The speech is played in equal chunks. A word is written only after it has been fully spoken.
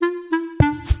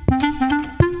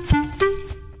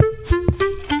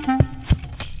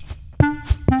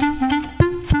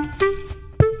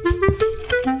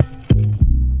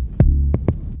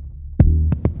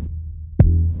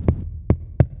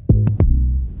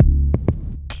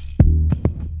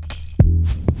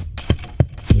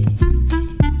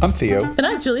I'm Theo. And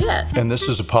I'm Juliet. And this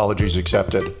is Apologies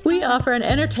Accepted. We offer an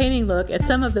entertaining look at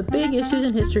some of the big issues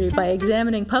in history by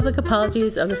examining public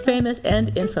apologies of the famous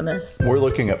and infamous. We're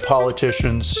looking at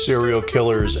politicians, serial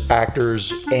killers,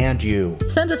 actors, and you.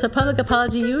 Send us a public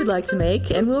apology you would like to make,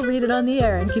 and we'll read it on the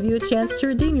air and give you a chance to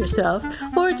redeem yourself,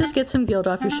 or just get some guilt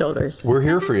off your shoulders. We're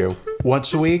here for you.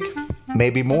 Once a week,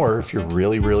 maybe more if you're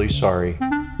really, really sorry.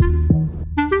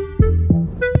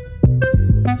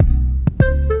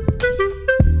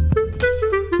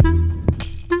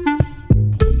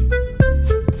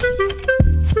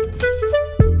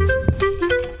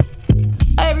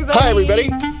 Hi, everybody.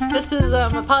 This is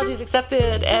Apologies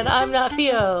Accepted, and I'm not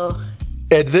Theo.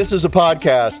 And this is a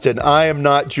podcast, and I am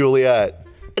not Juliet.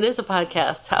 It is a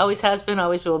podcast. Always has been,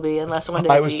 always will be, unless one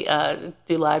day we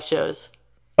do live shows.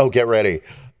 Oh, get ready.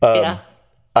 Yeah.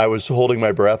 I was holding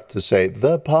my breath to say,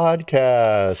 the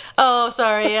podcast. Oh,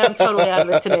 sorry. I'm totally out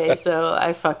of it today, so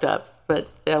I fucked up. But,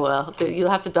 well,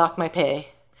 you'll have to dock my pay.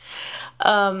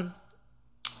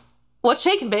 What's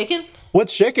shaking, Bacon?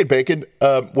 What's shaking, Bacon?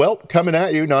 Well, coming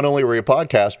at you, not only are we a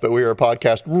podcast, but we are a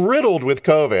podcast riddled with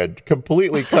COVID,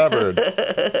 completely covered.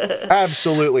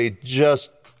 Absolutely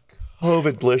just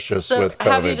COVID-licious with COVID.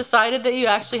 So have you decided that you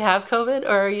actually have COVID, or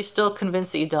are you still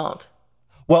convinced that you don't?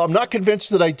 Well, I'm not convinced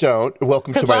that I don't.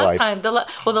 Welcome to my life. The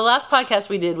last podcast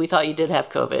we did, we thought you did have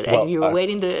COVID, and you were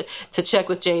waiting to check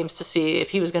with James to see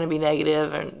if he was going to be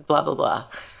negative and blah, blah, blah.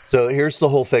 So here's the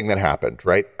whole thing that happened,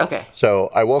 right? Okay. So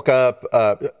I woke up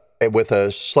with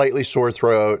a slightly sore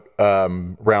throat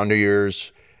around New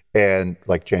Year's and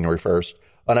like January 1st.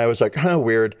 And I was like,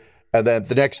 weird. And then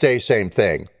the next day, same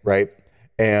thing, right?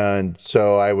 And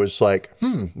so I was like,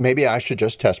 maybe I should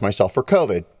just test myself for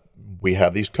COVID. We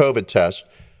have these COVID tests.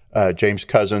 James'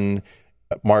 cousin,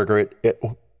 Margaret,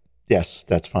 yes,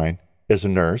 that's fine, is a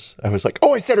nurse. I was like,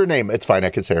 I said her name. It's fine. I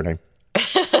can say her name.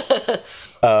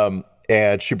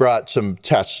 And she brought some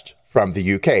tests from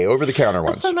the UK, over-the-counter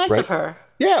ones. That's so nice of her.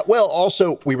 Yeah, well,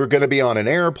 also, we were going to be on an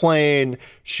airplane.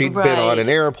 She'd been on an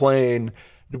airplane.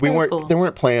 There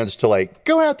weren't plans to, like,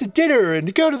 go out to dinner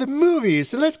and go to the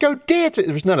movies and let's go dance.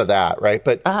 There was none of that, right?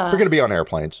 But we're going to be on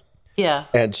airplanes. Yeah.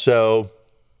 And so,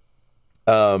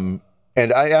 and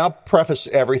I'll preface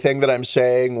everything that I'm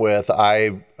saying with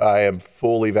I am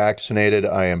fully vaccinated.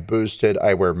 I am boosted.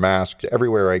 I wear masks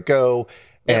everywhere I go.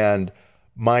 Yep. And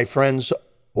my friends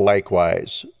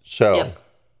likewise. So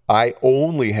I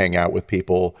only hang out with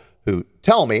people who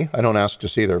tell me, I don't ask to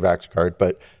see their vax card,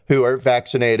 but who are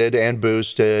vaccinated and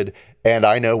boosted, and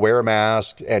I know wear a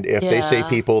mask, and if they say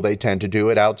people, they tend to do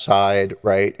it outside,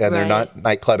 right? And they're not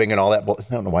nightclubbing and all that.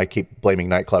 I don't know why I keep blaming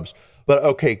nightclubs, but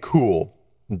okay, cool.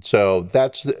 And so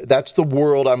that's the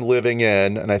world I'm living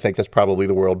in, and I think that's probably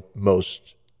the world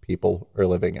most people are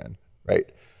living in, right?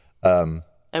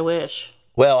 I wish.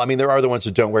 Well, I mean, there are the ones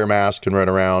that don't wear masks and run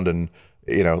around and,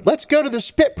 let's go to the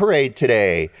spit parade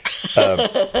today.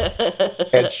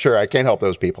 And sure, I can't help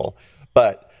those people.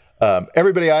 But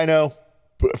everybody I know,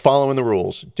 following the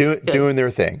rules, doing their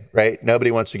thing, right?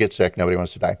 Nobody wants to get sick. Nobody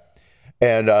wants to die.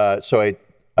 And so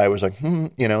I was like,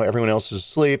 everyone else is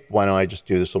asleep. Why don't I just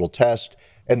do this little test?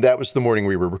 And that was the morning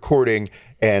we were recording.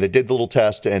 And it did the little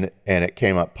test, and it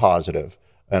came up positive.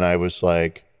 And I was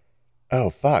like, oh,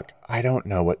 fuck, I don't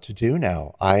know what to do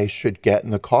now. I should get in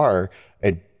the car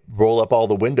and roll up all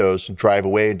the windows and drive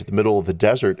away into the middle of the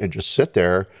desert and just sit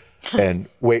there and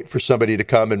wait for somebody to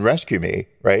come and rescue me,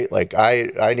 right? Like,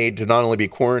 I need to not only be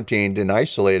quarantined and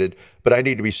isolated, but I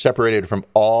need to be separated from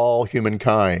all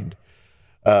humankind.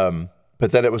 But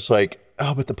then it was like,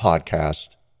 but the podcast.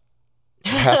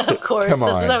 Of course. Come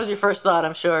on. That was your first thought,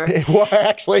 I'm sure.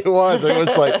 Actually, it was. It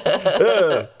was like,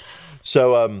 ugh.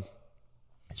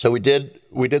 So we did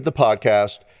the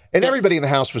podcast, and everybody in the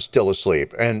house was still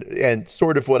asleep. And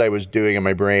sort of what I was doing in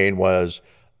my brain was,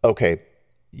 okay,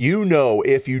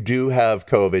 if you do have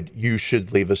COVID, you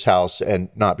should leave this house and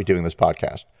not be doing this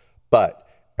podcast. But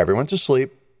everyone's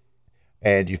asleep,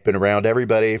 and you've been around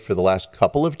everybody for the last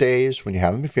couple of days when you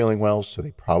haven't been feeling well, so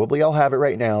they probably all have it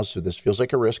right now. So this feels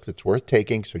like a risk that's worth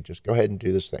taking. So just go ahead and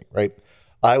do this thing, right?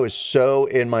 I was so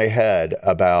in my head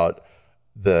about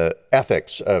the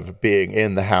ethics of being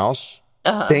in the house,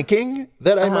 thinking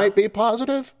that I might be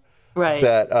positive, right?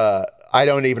 That I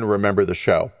don't even remember the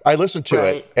show. I listened to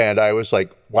it, and I was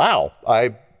like, wow,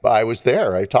 I was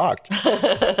there. I talked.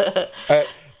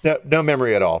 No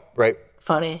memory at all, right?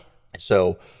 Funny.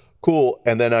 So cool.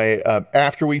 And then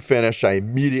after we finished, I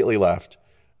immediately left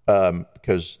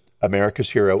because America's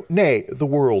hero, nay, the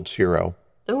world's hero.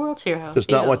 The world's hero. Does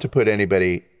not want to put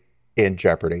anybody in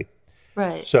jeopardy.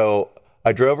 Right. So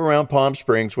I drove around Palm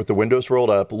Springs with the windows rolled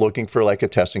up looking for like a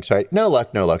testing site. No luck.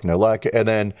 And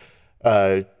then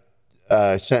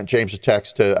sent James a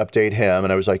text to update him,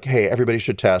 and I was like, hey, everybody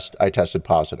should test. I tested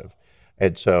positive.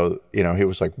 And so, he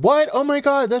was like, what? Oh my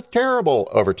God, that's terrible,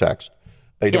 over text.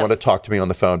 He didn't want to talk to me on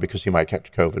the phone because he might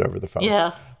catch COVID over the phone.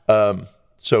 Yeah.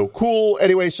 So cool.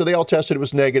 Anyway, so they all tested. It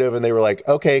was negative, and they were like,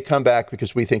 okay, come back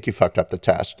because we think you fucked up the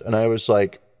test. And I was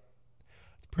like,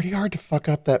 it's pretty hard to fuck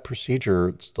up that procedure.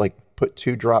 It's like put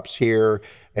 2 drops here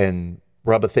and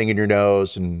rub a thing in your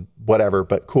nose and whatever,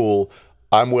 but cool.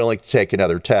 I'm willing to take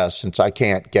another test since I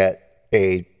can't get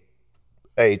a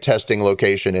testing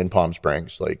location in Palm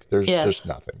Springs. Like there's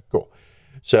nothing. Cool.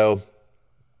 So,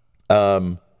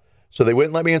 so they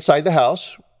wouldn't let me inside the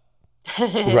house,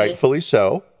 rightfully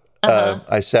so.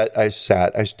 I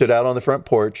stood out on the front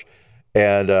porch,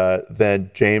 and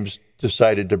then James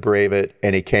decided to brave it,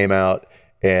 and he came out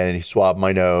and he swabbed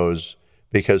my nose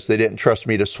because they didn't trust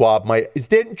me to swab my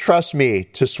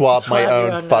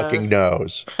own fucking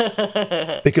nose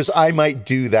because I might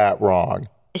do that wrong.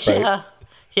 Right? Yeah.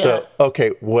 So,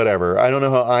 okay, whatever. I don't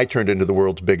know how I turned into the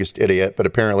world's biggest idiot, but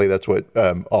apparently that's what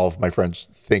all of my friends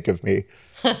think of me.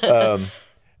 Then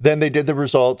they did the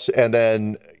results, and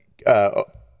then,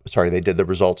 they did the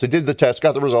results. They did the test,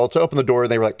 got the results, opened the door,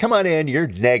 and they were like, come on in, you're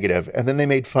negative. And then they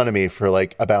made fun of me for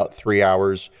like about 3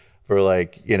 hours for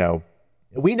like,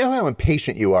 we know how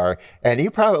impatient you are, and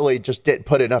you probably just didn't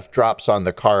put enough drops on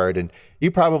the card, and you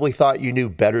probably thought you knew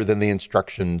better than the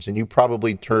instructions, and you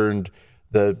probably turned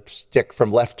the stick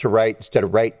from left to right instead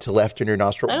of right to left in your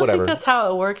nostril, I don't whatever. think that's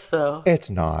how it works, though. It's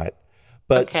not.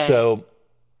 But so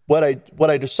what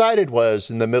I decided was,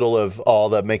 in the middle of all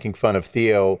the making fun of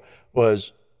Theo,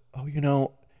 was,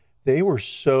 they were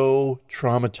so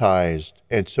traumatized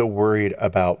and so worried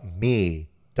about me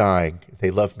dying.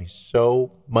 They love me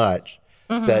so much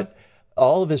that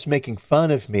all of this making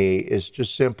fun of me is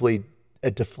just simply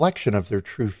a deflection of their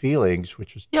true feelings,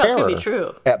 which was terror it could be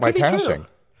true. at my passing.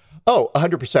 Oh,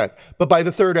 100%. But by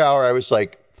the 3rd hour, I was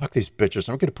like, fuck these bitches.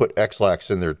 I'm going to put X-Lax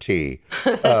in their tea.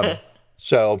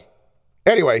 So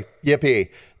anyway, yippee.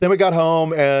 Then we got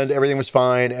home and everything was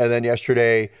fine. And then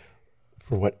yesterday,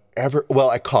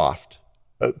 I coughed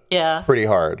pretty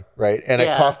hard, right? And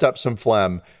I coughed up some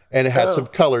phlegm, and it had some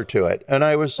color to it. And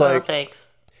I was like, thanks.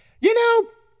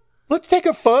 Let's take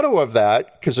a photo of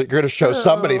that because you're going to show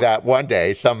somebody that one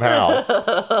day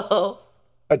somehow.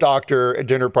 A doctor, a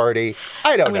dinner party.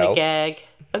 I don't know. I'm going to gag.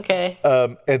 Okay.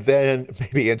 And then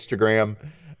maybe Instagram.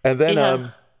 And then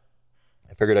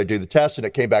I figured I'd do the test, and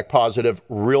it came back positive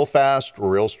real fast,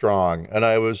 real strong. And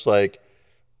I was like,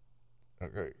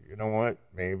 okay, you know what?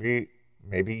 Maybe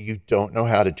you don't know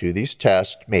how to do these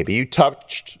tests. Maybe you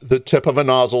touched the tip of a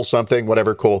nozzle, something,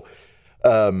 whatever, cool.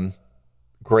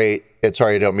 Great.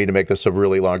 Sorry, I don't mean to make this a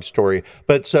really long story.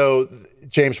 But so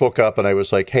James woke up, and I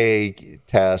was like, hey,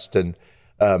 test. And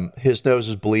his nose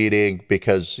is bleeding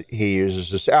because he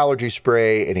uses this allergy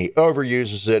spray, and he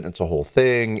overuses it. And it's a whole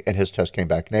thing. And his test came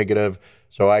back negative.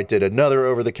 So I did another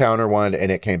over-the-counter one,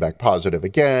 and it came back positive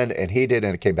again. And he did,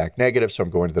 and it came back negative. So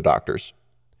I'm going to the doctors.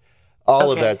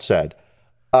 All of that said,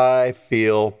 I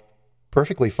feel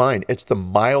perfectly fine. It's the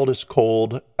mildest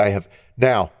cold I have.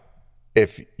 Now,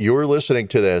 if you're listening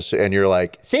to this and you're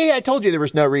like, see, I told you there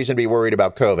was no reason to be worried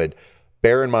about COVID,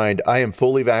 bear in mind, I am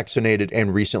fully vaccinated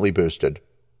and recently boosted.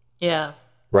 Yeah.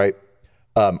 Right?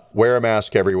 Wear a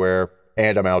mask everywhere,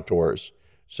 and I'm outdoors.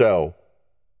 So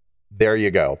there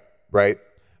you go. Right?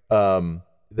 That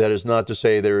is not to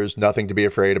say there is nothing to be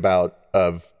afraid about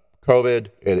of COVID.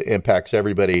 It impacts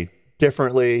everybody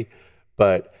differently.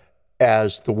 But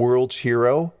as the world's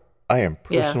hero, I am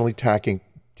personally I'm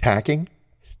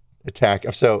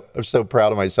so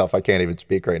proud of myself. I can't even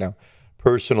speak right now.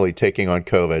 Personally taking on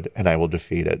COVID, and I will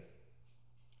defeat it.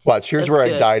 Watch, here's where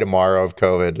I die tomorrow of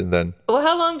COVID, and then. Well,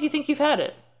 how long do you think you've had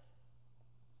it?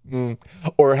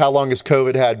 Or how long has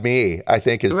COVID had me? I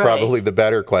think is probably the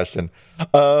better question.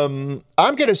 I'm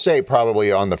going to say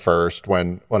probably on the first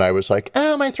when I was like,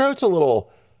 oh, my throat's a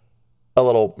little.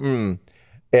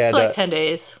 And, it's like 10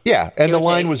 days. Yeah, and the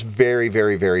line was very,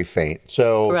 very, very faint.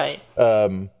 So. Right.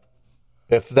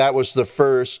 If that was the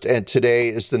first and today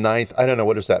is the 9th, I don't know,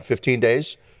 what is that, 15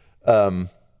 days? 10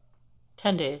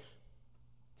 days.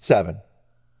 7.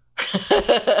 So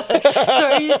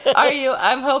are you,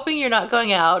 I'm hoping you're not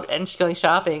going out and going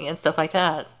shopping and stuff like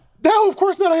that. No, of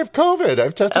course not. I have COVID.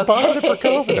 I've tested positive for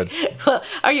COVID. Well,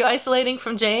 are you isolating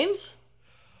from James?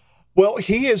 Well,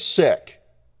 he is sick.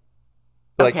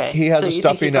 Like he has a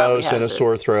stuffy nose and a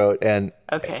sore throat, and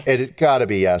it got to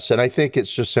be yes. And I think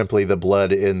it's just simply the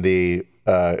blood in the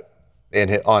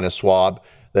on a swab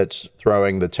that's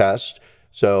throwing the test.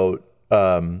 So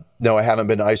no, I haven't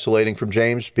been isolating from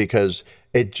James because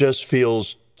it just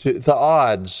feels the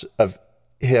odds of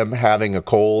him having a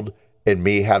cold and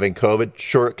me having COVID,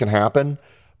 sure, it can happen,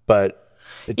 but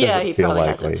it doesn't he feel probably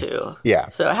likely. has it too. Yeah.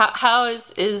 So how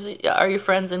are your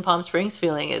friends in Palm Springs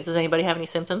feeling? Does anybody have any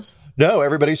symptoms? No,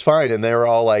 everybody's fine. And they're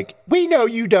all like, we know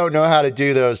you don't know how to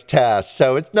do those tests,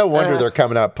 so it's no wonder they're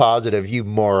coming out positive, you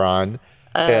moron.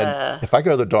 And if I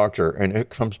go to the doctor and it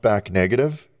comes back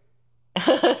negative.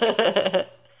 So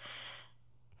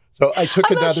I took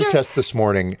another test this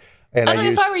morning. And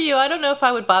if I were you, I don't know if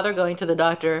I would bother going to the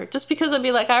doctor, just because I'd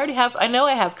be like, I know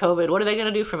I have COVID. What are they going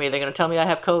to do for me? They're going to tell me I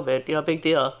have COVID. Big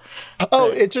deal.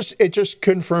 Oh, it just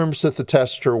confirms that the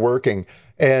tests are working.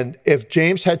 And if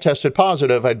James had tested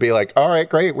positive, I'd be like, all right,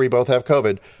 great. We both have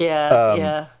COVID.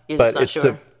 Yeah. You're but just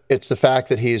not it's the fact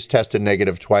that he's tested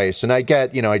negative twice. And I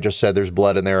get, I just said there's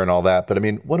blood in there and all that. But I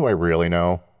mean, what do I really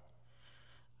know?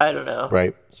 I don't know.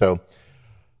 Right. So,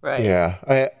 right.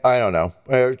 Yeah, I don't know.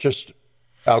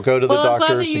 I'll go to the doctors and get tested. Well, I'm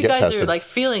glad that you guys are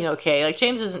feeling okay. Like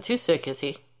James isn't too sick, is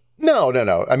he? No.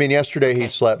 I mean, yesterday he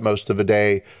slept most of the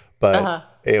day, but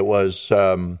it was,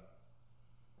 kind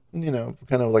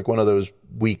of like one of those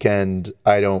weekend.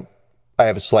 I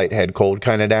have a slight head cold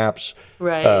kind of naps.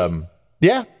 Right. I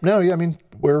mean,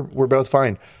 we're both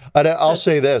fine. I'll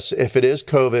say this: if it is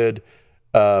COVID,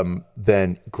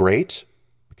 then great,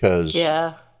 because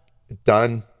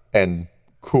done and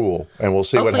cool, and we'll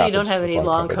see what happens. Hopefully, you don't have any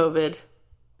long COVID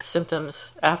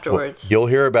symptoms afterwards. Well, you'll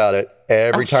hear about it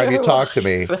every time you talk to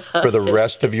me for the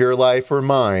rest of your life or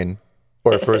mine,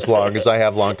 or for as long as I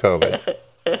have long COVID.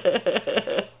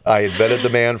 I invented the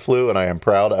man flu, and I am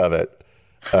proud of it.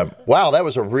 Wow, that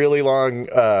was a really long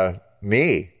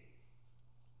me.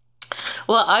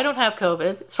 Well, I don't have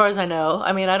COVID, as far as I know.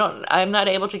 I mean, I'm not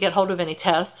able to get hold of any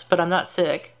tests, but I'm not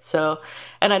sick. So,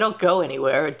 and I don't go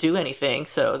anywhere or do anything.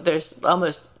 So there's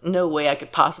almost no way I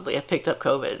could possibly have picked up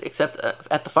COVID, except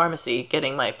at the pharmacy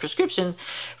getting my prescription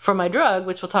for my drug,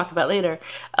 which we'll talk about later.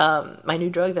 My new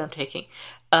drug that I'm taking.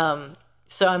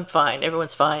 So I'm fine.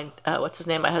 Everyone's fine. What's his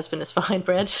name? My husband is fine.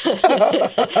 Brent,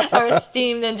 our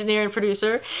esteemed engineer and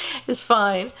producer, is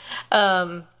fine.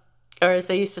 Or as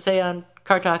they used to say on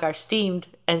Car Talk, our steamed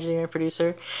engineer and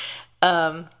producer.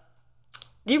 Do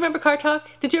you remember Car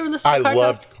Talk? Did you ever listen to Car Talk? I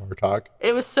loved Car Talk.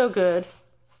 It was so good.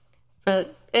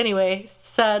 But anyway,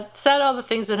 sad all the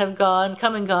things that have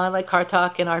come and gone, like Car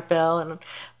Talk and Art Bell and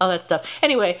all that stuff.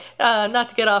 Anyway, not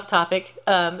to get off topic,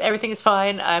 everything is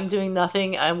fine. I'm doing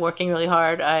nothing. I'm working really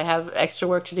hard. I have extra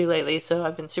work to do lately, so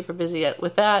I've been super busy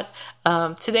with that.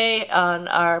 Today on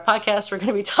our podcast, we're going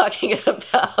to be talking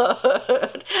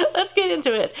about, let's get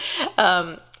into it,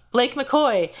 Blake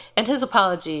McCoy and his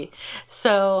apology.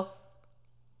 So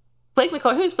Blake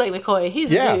McCoy, who's Blake McCoy?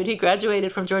 He's a dude. He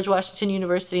graduated from George Washington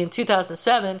University in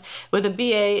 2007 with a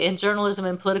BA in journalism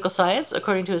and political science,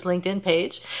 according to his LinkedIn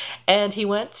page. And he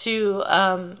went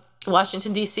to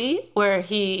Washington, D.C., where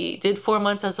he did 4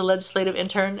 months as a legislative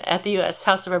intern at the U.S.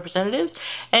 House of Representatives.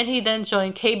 And he then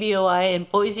joined KBOI in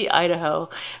Boise, Idaho,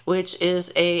 which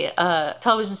is a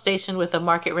television station with a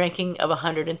market ranking of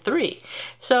 103.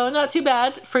 So not too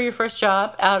bad for your first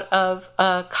job out of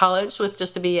college with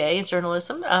just a BA in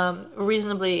journalism.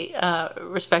 Reasonably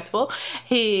respectable.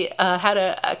 He had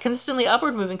a consistently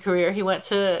upward moving career. He went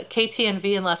to KTNV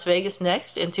in Las Vegas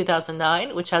next in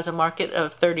 2009, which has a market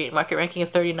ranking of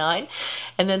 39.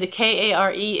 And then to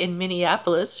KARE in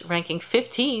Minneapolis, ranking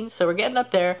 15. So we're getting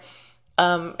up there.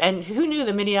 And who knew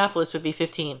that Minneapolis would be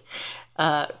 15?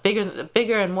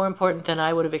 Bigger and more important than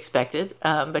I would have expected.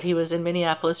 But he was in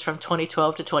Minneapolis from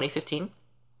 2012 to 2015.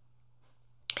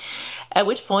 At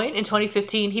which point, in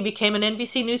 2015, he became an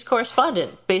NBC News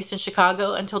correspondent based in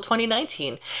Chicago until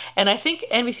 2019. And I think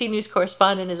NBC News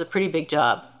correspondent is a pretty big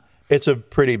job. It's a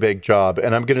pretty big job.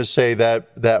 And I'm going to say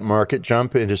that market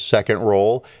jump in his second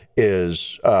role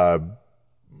is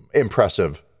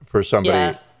impressive for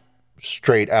somebody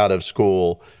straight out of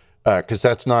school, because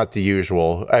that's not the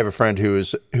usual. I have a friend who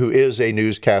is a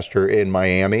newscaster in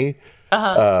Miami,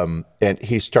 and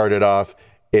he started off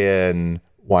in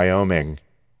Wyoming.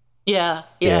 Yeah.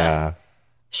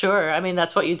 Sure. I mean,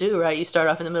 that's what you do, right? You start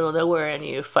off in the middle of nowhere and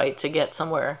you fight to get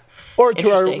somewhere. Or to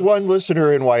our one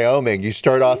listener in Wyoming, you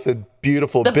start off in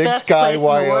beautiful Big Sky,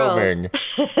 Wyoming.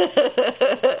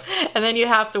 And then you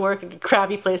have to work at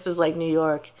crappy places like New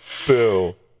York.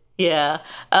 Boo. Yeah.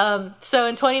 So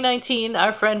in 2019,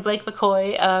 our friend Blake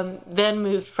McCoy then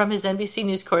moved from his NBC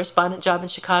News correspondent job in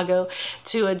Chicago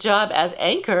to a job as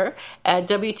anchor at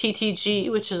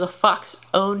WTTG, which is a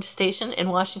Fox-owned station in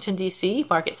Washington, D.C.,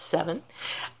 Market 7,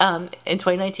 in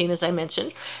 2019, as I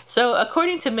mentioned. So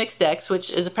according to Mixdex, which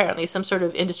is apparently some sort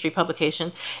of industry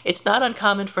publication, it's not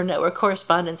uncommon for network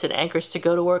correspondents and anchors to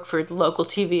go to work for local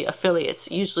TV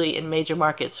affiliates, usually in major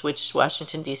markets, which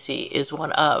Washington, D.C. is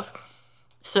one of.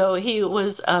 So he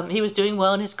was doing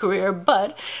well in his career,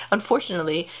 but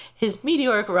unfortunately, his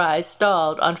meteoric rise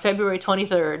stalled on February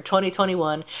 23rd,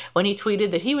 2021, when he tweeted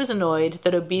that he was annoyed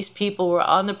that obese people were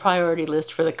on the priority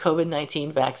list for the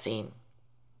COVID-19 vaccine.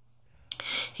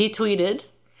 He tweeted,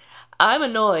 "I'm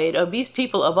annoyed obese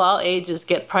people of all ages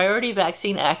get priority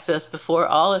vaccine access before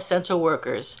all essential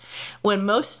workers. When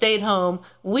most stayed home,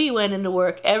 we went into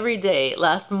work every day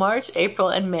last March, April,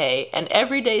 and May, and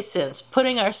every day since,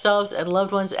 putting ourselves and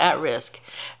loved ones at risk.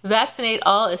 Vaccinate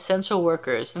all essential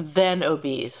workers, then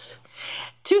obese."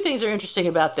 Two things are interesting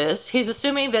about this. He's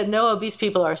assuming that no obese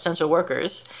people are essential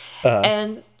workers.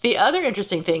 And the other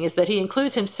interesting thing is that he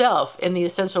includes himself in the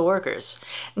essential workers.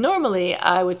 Normally,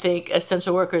 I would think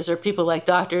essential workers are people like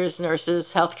doctors,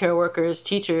 nurses, healthcare workers,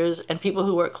 teachers, and people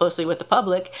who work closely with the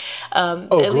public.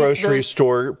 Grocery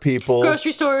store people.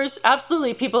 Grocery stores,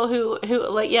 absolutely. People who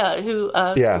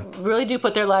really do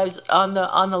put their lives on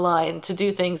the line to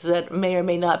do things that may or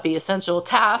may not be essential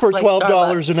tasks. For like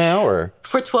 $12 an hour.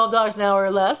 For $12 an hour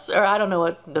or less, or I don't know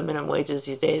what the minimum wage is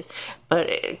these days, but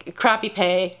crappy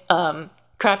pay,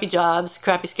 crappy jobs,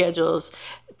 crappy schedules,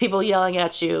 people yelling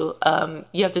at you.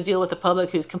 You have to deal with the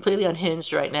public who's completely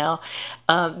unhinged right now.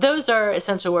 Those are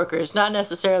essential workers, not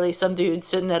necessarily some dude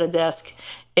sitting at a desk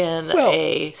in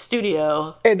a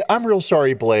studio. And I'm real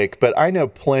sorry, Blake, but I know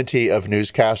plenty of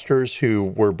newscasters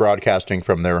who were broadcasting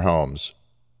from their homes.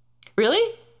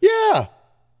 Really? Yeah.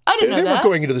 I didn't know that. They weren't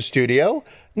going into the studio.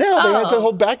 No, they had the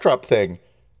whole backdrop thing.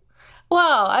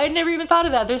 Wow, I had never even thought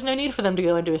of that. There's no need for them to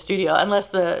go into a studio unless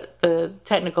the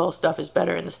technical stuff is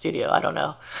better in the studio. I don't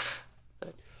know.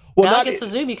 But well, I guess with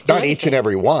Zoom you can do not each and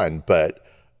every one, but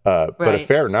a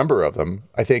fair number of them.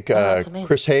 I think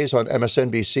Chris Hayes on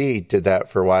MSNBC did that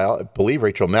for a while. I believe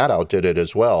Rachel Maddow did it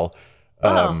as well.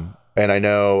 And I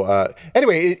know.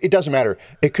 Anyway, it doesn't matter.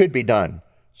 It could be done.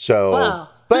 So. Wow.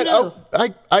 But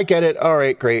I get it. All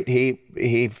right, great.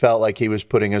 He felt like he was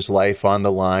putting his life on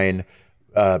the line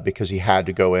because he had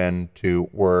to go in to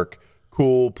work.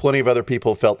 Cool. Plenty of other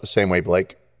people felt the same way,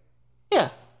 Blake.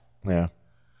 Yeah. Yeah.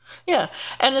 Yeah.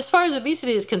 And as far as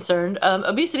obesity is concerned,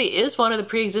 obesity is one of the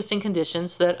pre-existing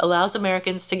conditions that allows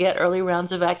Americans to get early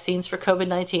rounds of vaccines for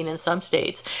COVID-19 in some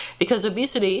states. Because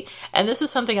obesity, and this is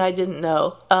something I didn't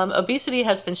know, obesity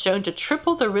has been shown to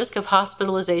triple the risk of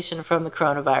hospitalization from the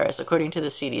coronavirus, according to the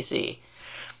CDC.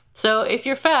 So if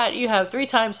you're fat, you have 3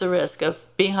 times the risk of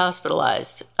being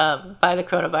hospitalized by the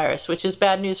coronavirus, which is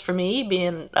bad news for me,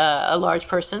 being a large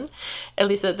person, at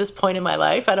least at this point in my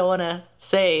life. I don't want to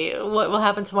say what will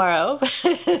happen tomorrow.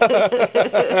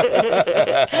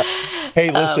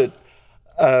 Hey, listen,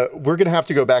 we're going to have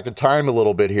to go back in time a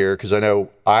little bit here because I know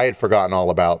I had forgotten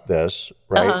all about this,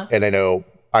 right? Uh-huh. And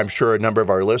I'm sure a number of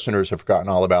our listeners have forgotten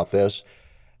all about this.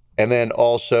 And then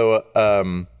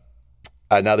also...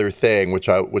 another thing, which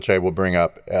I will bring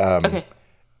up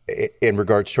in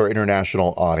regards to our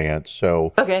international audience.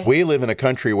 So we live in a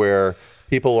country where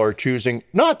people are choosing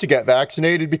not to get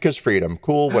vaccinated because freedom,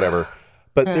 cool, whatever.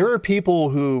 But there are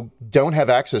people who don't have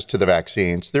access to the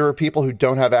vaccines. There are people who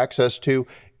don't have access to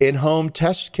in-home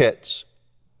test kits,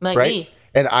 like right? me.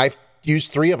 And I've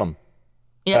used 3 of them.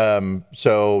 Yeah.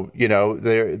 So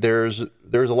there's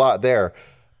a lot there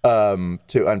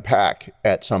to unpack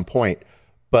at some point,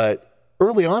 but.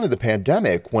 Early on in the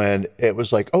pandemic, when it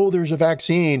was like, oh, there's a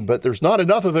vaccine, but there's not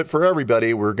enough of it for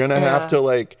everybody. We're going to have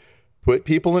to put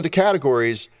people into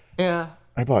categories. Yeah.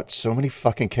 I bought so many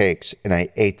fucking cakes and I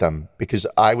ate them because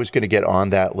I was going to get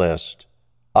on that list.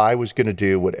 I was going to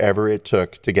do whatever it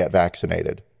took to get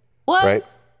vaccinated. What? Right?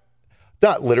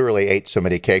 Not literally ate so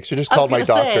many cakes. I just called my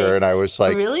doctor and I was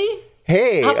like, really?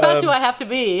 Hey, how fat do I have to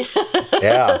be?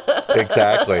 Yeah,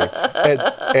 exactly.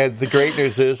 And the great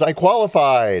news is I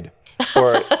qualified.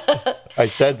 Or I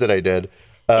said that I did.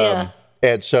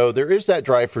 And so there is that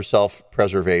drive for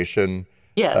self-preservation.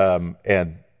 Yes.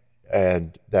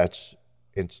 And that's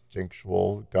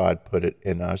instinctual. God put it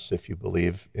in us. If you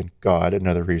believe in God,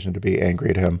 another reason to be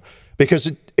angry at him.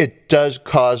 Because it does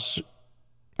cause,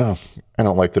 I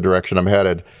don't like the direction I'm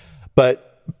headed.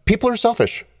 But people are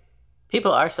selfish.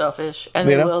 People are selfish, and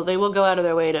they will go out of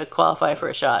their way to qualify for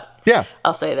a shot. Yeah,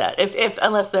 I'll say that. If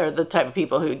unless they're the type of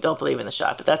people who don't believe in the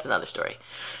shot, but that's another story.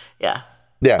 Yeah.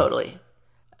 Yeah. Totally.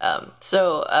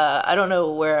 So I don't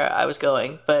know where I was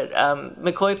going, but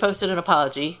McCoy posted an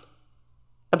apology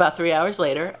about 3 hours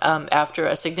later, after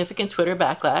a significant Twitter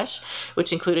backlash,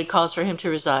 which included calls for him to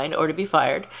resign or to be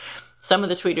fired. Some of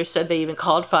the tweeters said they even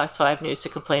called Fox 5 News to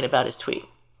complain about his tweet.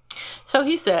 So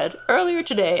he said, "Earlier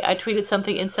today, I tweeted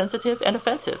something insensitive and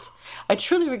offensive. I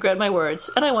truly regret my words,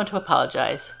 and I want to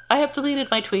apologize. I have deleted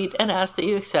my tweet and ask that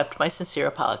you accept my sincere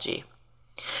apology."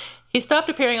 He stopped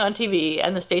appearing on TV,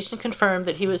 and the station confirmed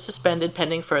that he was suspended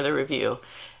pending further review.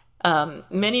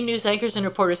 Many news anchors and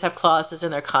reporters have clauses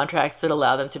in their contracts that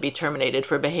allow them to be terminated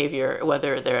for behavior,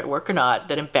 whether they're at work or not,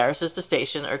 that embarrasses the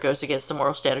station or goes against the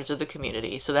moral standards of the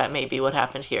community. So that may be what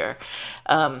happened here.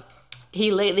 He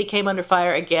lately came under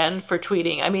fire again for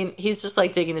tweeting. I mean, he's just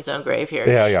like digging his own grave here.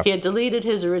 Yeah. He had deleted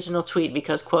his original tweet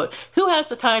because, quote, "Who has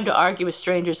the time to argue with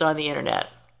strangers on the internet?"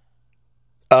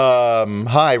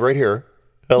 Hi, right here.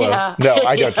 Hello. Yeah. No,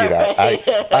 I don't Yeah, do that.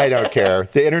 right. I don't care.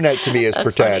 The internet to me is That's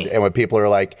pretend. funny. And when people are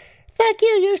like, "Fuck you,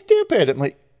 you're stupid," I'm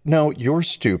like, no, you're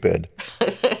stupid.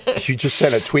 You just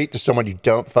sent a tweet to someone you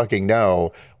don't fucking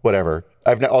know. Whatever.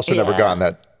 I've also never Yeah. gotten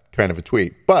that kind of a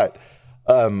tweet. But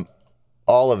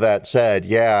all of that said,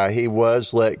 yeah, he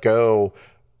was let go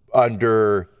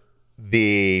under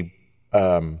the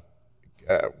under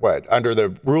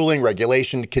the ruling,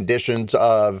 regulation, conditions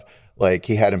of, like,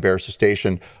 he had embarrassed the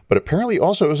station, but apparently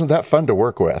also it wasn't that fun to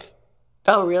work with.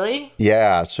 Oh, really?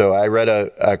 Yeah, so I read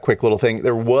a quick little thing.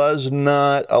 There was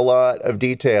not a lot of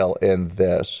detail in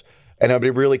this, and I'd be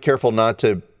really careful not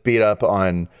to beat up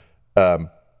on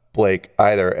Blake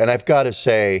either. And I've got to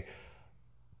say,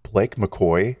 Blake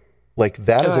McCoy, like,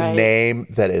 that is a name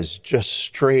that is just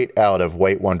straight out of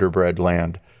White Wonder Bread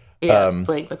land. Yeah,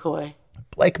 Blake McCoy.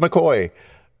 Blake McCoy.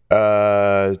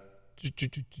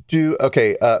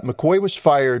 McCoy was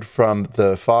fired from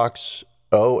the Fox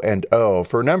O&O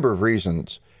for a number of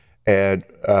reasons. And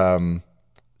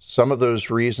some of those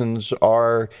reasons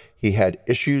are he had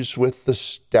issues with the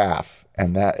staff,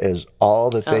 and that is all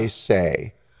that they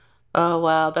say. Oh,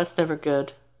 wow. That's never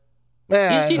good.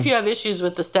 Usually if you have issues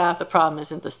with the staff, the problem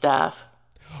isn't the staff.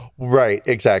 Right,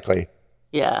 exactly.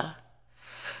 Yeah.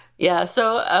 Yeah,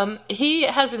 so he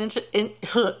has an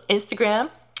Instagram,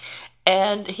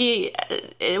 and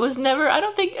it was never,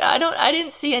 I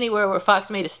didn't see anywhere where Fox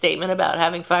made a statement about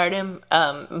having fired him,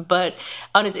 but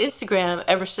on his Instagram,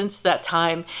 ever since that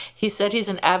time, he said he's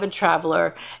an avid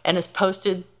traveler and has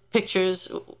posted pictures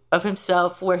of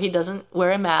himself where he doesn't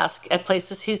wear a mask at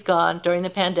places he's gone during the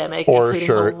pandemic, or including a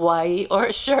shirt. Hawaii, or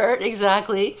a shirt,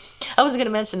 exactly. I was going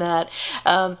to mention that,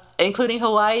 including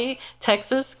Hawaii,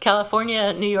 Texas,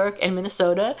 California, New York, and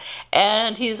Minnesota.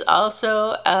 And he's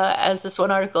also, as this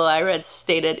one article I read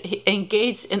stated, he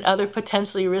engaged in other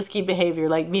potentially risky behavior,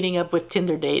 like meeting up with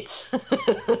Tinder dates.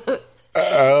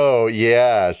 Oh,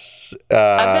 yes.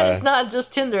 I bet it's not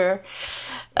just Tinder.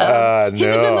 He's a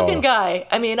good-looking guy.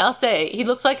 I mean, I'll say he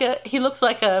looks like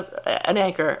an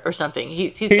anchor or something.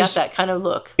 He's got that kind of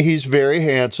look. He's very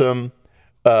handsome.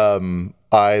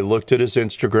 I looked at his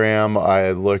Instagram.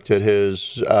 I looked at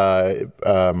his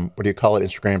what do you call it?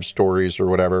 Instagram stories or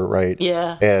whatever, right?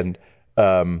 Yeah. And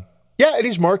and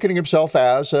he's marketing himself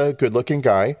as a good-looking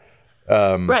guy.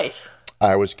 Right.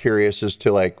 I was curious as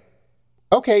to, like,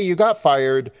 okay, you got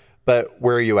fired, but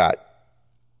where are you at?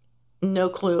 No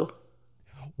clue.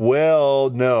 Well,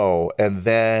 no. And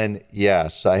then,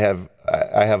 yes, I have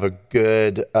a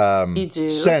good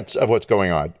sense of what's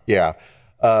going on. Yeah.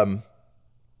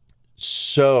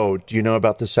 So, do you know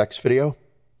about the sex video?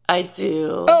 I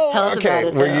do. Oh, Tell us okay.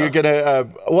 about it. Were you gonna?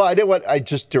 I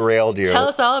just derailed you. Tell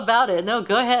us all about it. No,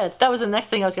 go ahead. That was the next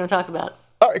thing I was going to talk about.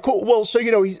 All right, cool. Well, so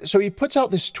he puts out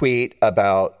this tweet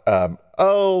about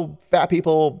fat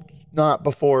people not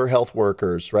before health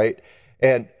workers, right?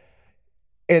 And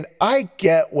I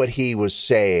get what he was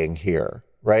saying here,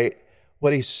 right?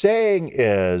 What he's saying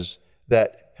is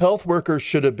that health workers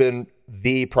should have been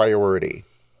the priority,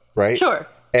 right? Sure.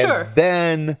 And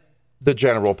then the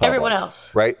general public. Everyone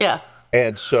else. Right? Yeah.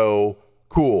 And so,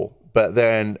 cool. But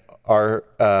then our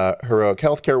heroic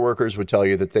healthcare workers would tell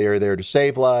you that they are there to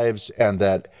save lives, and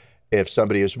that if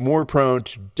somebody is more prone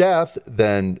to death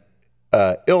than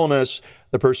illness,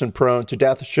 the person prone to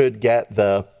death should get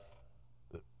the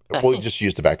We'll just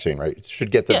use the vaccine, right?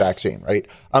 Should get the vaccine, right?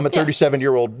 I'm a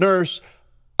 37-year-old nurse.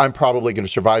 I'm probably going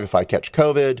to survive if I catch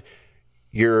COVID.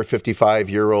 You're a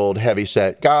 55-year-old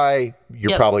heavy-set guy.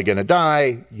 You're probably going to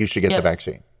die. You should get the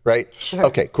vaccine, right? Sure.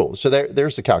 Okay, cool. So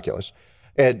there's the calculus.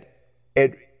 And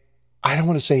I don't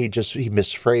want to say he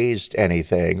misphrased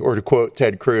anything, or to quote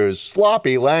Ted Cruz,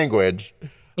 sloppy language.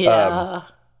 Yeah.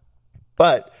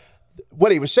 But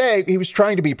what he was saying, he was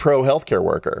trying to be pro-healthcare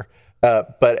worker.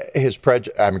 But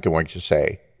I'm going to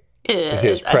say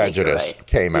his prejudice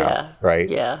came out, right?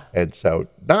 Yeah. And so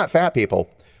not fat people.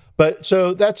 But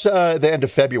so that's the end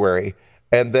of February.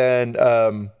 And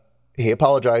then he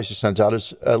apologized. He sends out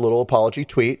a little apology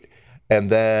tweet. And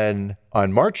then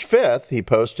on March 5th, he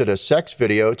posted a sex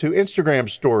video to Instagram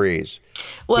stories.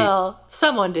 Well,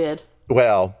 someone did.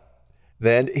 Well,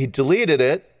 then he deleted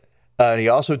it. And he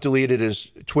also deleted his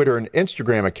Twitter and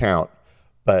Instagram account.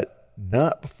 But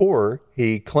not before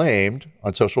he claimed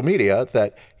on social media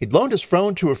that he'd loaned his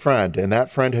phone to a friend, and that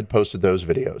friend had posted those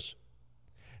videos.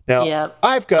 Now,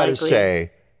 I've got to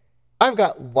say, I've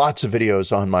got lots of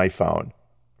videos on my phone,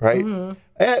 right? Mm-hmm.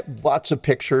 I have lots of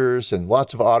pictures and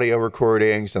lots of audio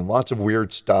recordings and lots of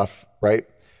weird stuff, right?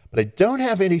 But I don't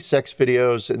have any sex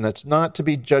videos, and that's not to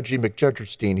be judgy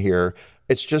McJudgerstein here.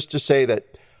 It's just to say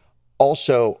that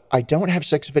also, I don't have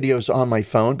sex videos on my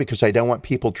phone because I don't want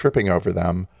people tripping over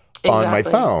them on my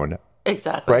phone.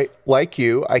 Exactly. Right? Like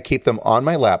you, I keep them on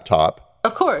my laptop.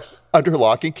 Of course. Under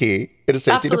lock and key in a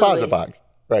safety deposit box.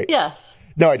 Right. Yes.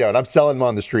 No, I don't. I'm selling them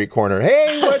on the street corner.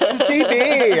 Hey, want to see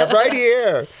me? I'm right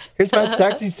here. Here's my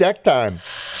sexy sex time.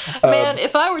 Man,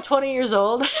 if I were 20 years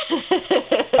old,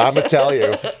 I'm going to tell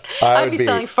you. I'd be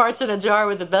selling farts in a jar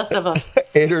with the best of them.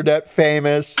 Internet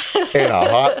famous in a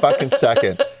hot fucking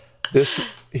second.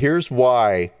 Here's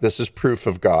why this is proof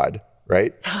of God,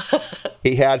 right?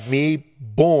 He had me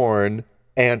born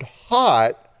and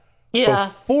hot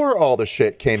before all the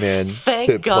shit came in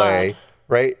to play,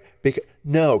 right?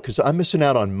 Because I'm missing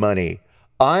out on money.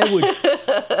 My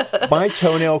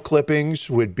toenail clippings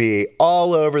would be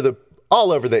all over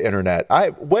the internet.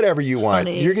 Whatever you want.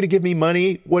 Funny. You're going to give me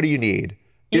money. What do you need?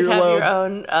 You'd have your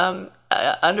own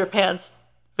underpants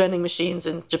vending machines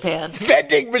in Japan.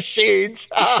 Vending machines.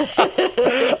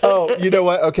 Oh, you know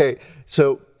what? Okay,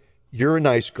 so you're a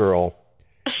nice girl.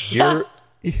 You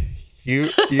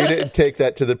didn't take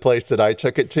that to the place that I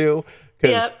took it to.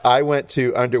 Because I went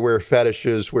to underwear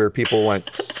fetishes where people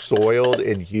want soiled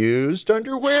and used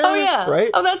underwear. Oh yeah, right.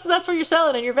 Oh, that's where you're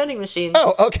selling in your vending machines.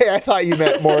 Oh, okay. I thought you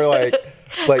meant more like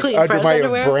Clean, under my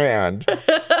underwear. own brand.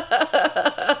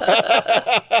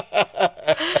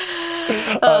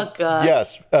 Oh God.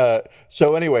 Yes.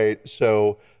 So anyway,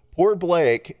 poor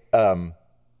Blake,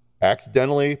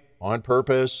 accidentally, on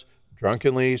purpose,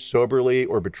 drunkenly, soberly,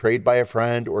 or betrayed by a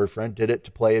friend, or a friend did it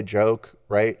to play a joke,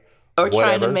 right? Or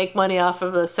trying to make money off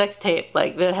of a sex tape,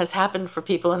 like that has happened for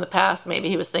people in the past. Maybe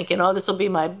he was thinking, "Oh, this will be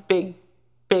my big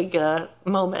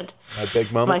moment." My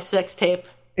big moment. My sex tape.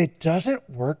 It doesn't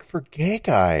work for gay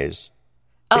guys.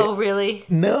 Oh, really?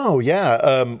 No.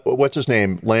 Yeah. What's his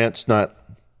name?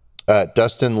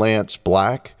 Dustin Lance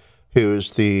Black,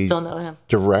 who's the Don't know him.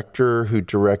 Director who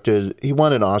directed. He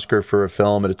won an Oscar for a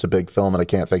film, and it's a big film, and I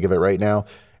can't think of it right now.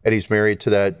 And he's married to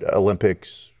that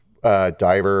Olympics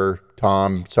diver.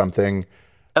 Tom something,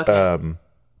 okay.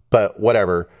 But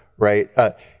whatever, right?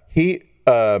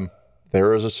 There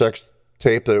was a sex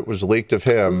tape that was leaked of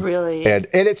him, really, and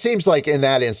it seems like in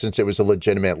that instance it was a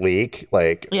legitimate leak.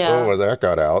 Like, that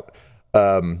got out,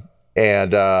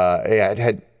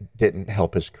 it didn't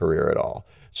help his career at all.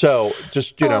 So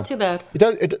just too bad.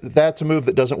 That's a move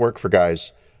that doesn't work for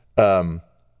guys. I'ma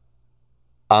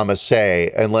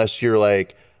say, unless you're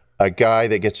like a guy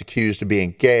that gets accused of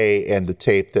being gay and the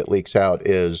tape that leaks out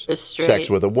is sex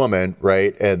with a woman,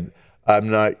 right? And I'm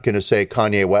not going to say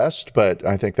Kanye West, but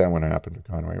I think that one happened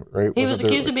to Kanye, right? He was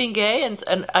accused of being gay,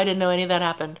 and I didn't know any of that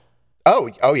happened.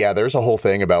 Oh yeah, there's a whole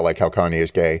thing about like how Kanye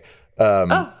is gay.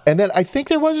 And then I think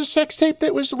there was a sex tape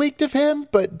that was leaked of him,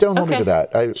 but don't hold me to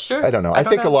that. I don't know. I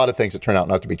think a lot of things that turn out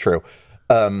not to be true.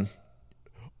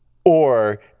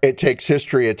 Or it takes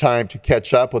history a time to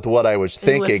catch up with what I was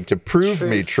thinking to prove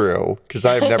me true, because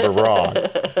I'm never wrong.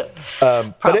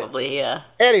 Probably, yeah.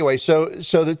 Anyway, so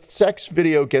the sex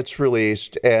video gets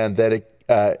released, and then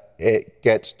it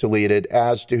gets deleted,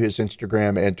 as do his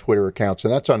Instagram and Twitter accounts,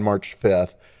 and that's on March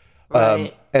 5th.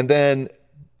 Right. And then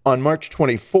on March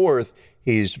 24th,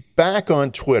 he's back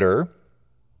on Twitter.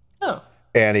 Oh.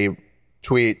 And he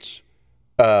tweets,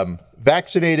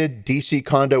 vaccinated, DC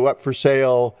condo up for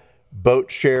sale,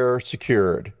 boat share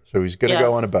secured. So he's going to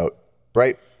go on a boat,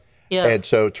 right? Yeah. And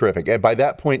so terrific. And by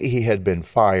that point, he had been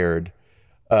fired.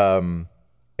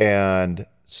 And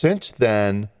since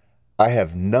then, I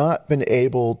have not been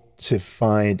able to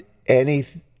find any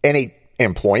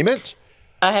employment.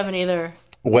 I haven't either.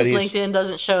 His LinkedIn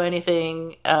doesn't show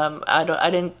anything. I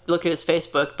didn't look at his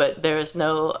Facebook, but there is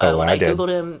no. When I googled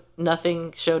him,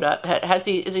 nothing showed up. Is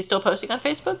he still posting on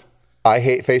Facebook? I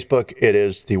hate Facebook. It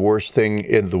is the worst thing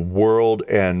in the world,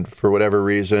 and for whatever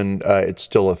reason, it's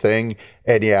still a thing.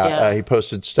 And he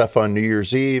posted stuff on New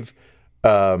Year's Eve,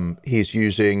 He's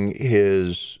using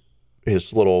his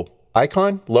little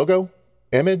icon, logo,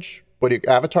 image,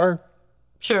 avatar,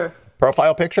 Sure.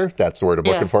 profile picture. That's the word I'm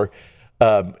looking for.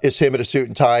 Is him in a suit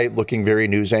and tie, looking very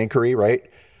news anchory, right?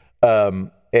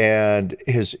 And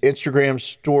his Instagram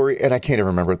story, and I can't even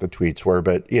remember what the tweets were,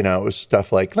 but it was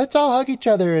stuff like, "Let's all hug each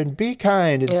other and be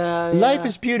kind, and life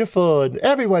is beautiful, and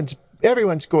everyone's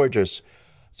gorgeous."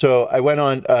 So I went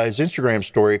on his Instagram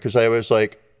story because I was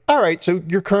like, "All right, so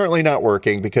you're currently not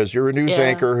working because you're a news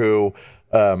anchor who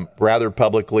rather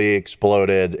publicly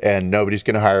exploded, and nobody's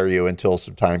going to hire you until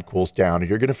some time cools down, and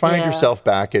you're going to find yourself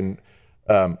back in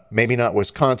maybe not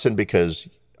Wisconsin because,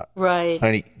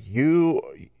 honey, you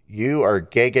are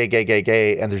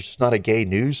gay, and there's just not a gay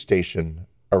news station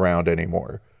around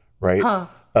anymore, right?"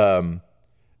 And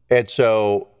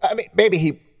so, I mean, maybe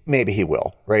he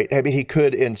will, right? I mean, he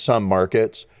could in some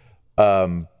markets,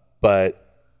 but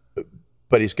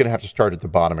he's going to have to start at the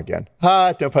bottom again.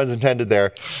 No puns intended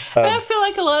there. I feel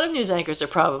like a lot of news anchors are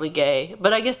probably gay,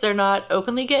 but I guess they're not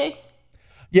openly gay.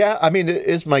 Yeah, I mean, it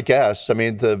is my guess. I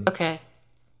mean,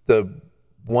 the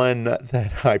one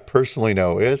that I personally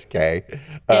know is gay.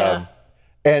 And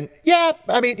I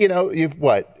mean, you've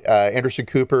Anderson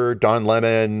Cooper, Don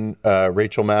Lemon,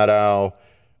 Rachel Maddow.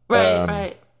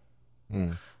 Right.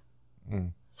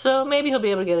 So maybe he'll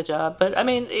be able to get a job, but I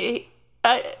mean,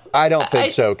 I don't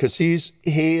think so, because he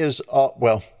is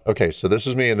okay. So this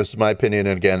is me, and this is my opinion,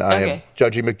 and again, I am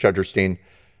Judgy McJudgerstein.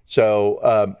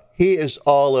 So he is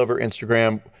all over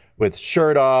Instagram with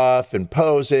shirt off and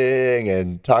posing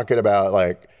and talking about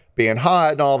like being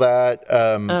hot and all that.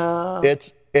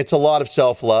 It's a lot of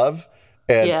self-love,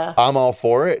 and I'm all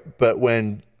for it. But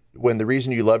when the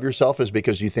reason you love yourself is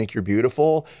because you think you're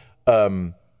beautiful,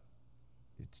 it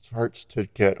starts to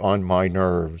get on my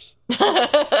nerves.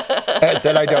 And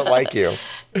then I don't like you.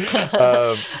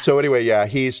 So anyway,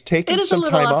 he's taking some time off. It is a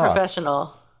little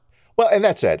unprofessional. Well, and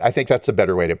that's it. I think that's a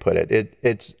better way to put it.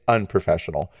 It's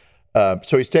unprofessional.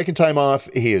 So he's taking time off.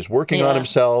 He is working on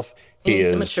himself.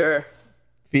 He's mature.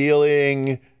 He's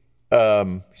feeling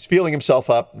himself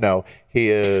up. No, he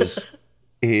is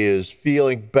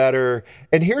feeling better.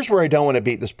 And here's where I don't want to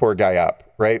beat this poor guy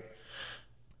up, right?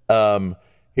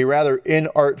 He rather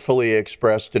inartfully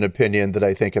expressed an opinion that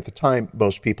I think at the time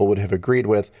most people would have agreed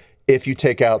with if you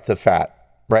take out the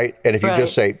fat, right? And if you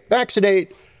just say,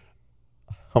 vaccinate,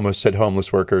 almost said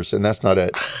homeless workers, and that's not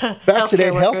it.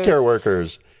 Vaccinate healthcare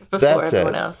workers. Before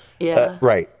everyone else. Yeah.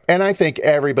 Right. And I think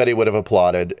everybody would have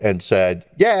applauded and said,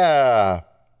 yeah.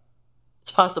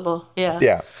 It's possible. Yeah.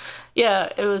 Yeah. Yeah.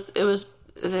 It was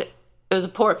a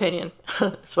poor opinion.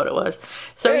 That's what it was.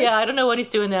 So I don't know what he's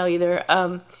doing now either.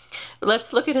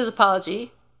 Let's look at his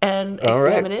apology and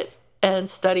examine it and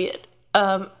study it.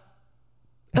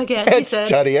 Again, he said,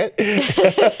 study it.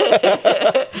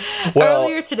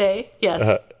 Earlier today,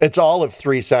 yes. It's all of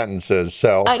 3 sentences,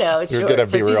 so I know it's short, so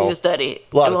it's easy to study.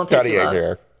 A lot of studying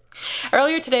here.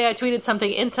 Earlier today, I tweeted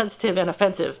something insensitive and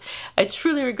offensive. I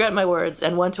truly regret my words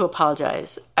and want to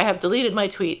apologize. I have deleted my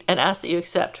tweet and ask that you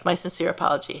accept my sincere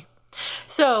apology.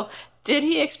 So, did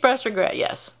he express regret?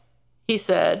 Yes. He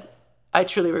said, I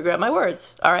truly regret my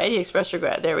words. All right, he expressed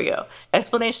regret. There we go.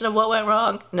 Explanation of what went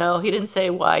wrong? No, he didn't say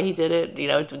why he did it.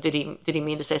 Did he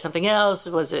mean to say something else?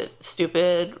 Was it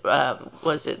stupid?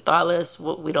 Was it thoughtless?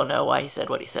 We don't know why he said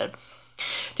what he said.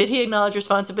 Did he acknowledge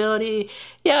responsibility?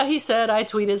 Yeah, he said, I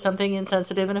tweeted something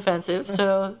insensitive and offensive,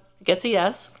 so gets a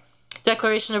yes.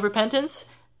 Declaration of repentance?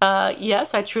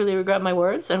 Yes, I truly regret my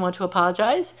words and want to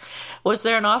apologize. Was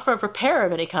there an offer of repair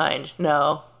of any kind?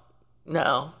 No.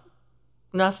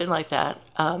 Nothing like that.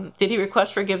 Did he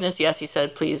request forgiveness? Yes, he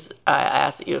said, please, I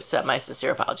ask that you accept my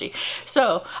sincere apology.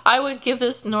 So I would give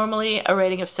this normally a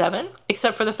rating of 7,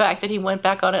 except for the fact that he went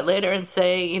back on it later and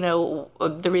say,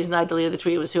 the reason I deleted the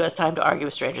tweet was who has time to argue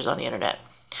with strangers on the internet.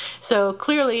 So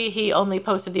clearly he only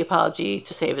posted the apology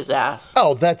to save his ass.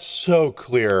 Oh, that's so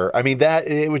clear. I mean,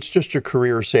 it was just your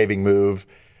career-saving move.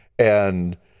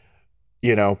 And,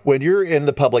 when you're in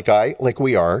the public eye, like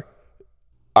we are,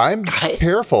 I'm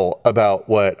careful about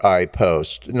what I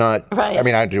post. I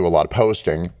mean, I do a lot of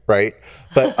posting, right?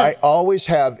 But I always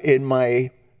have in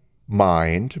my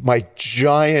mind, my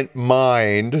giant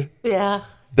mind,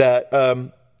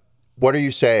 that what are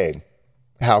you saying?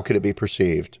 How could it be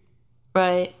perceived?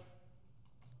 Right.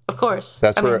 Of course.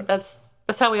 That's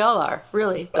how we all are,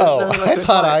 really. I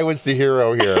thought I was the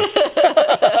hero here.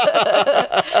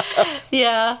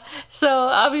 Yeah. So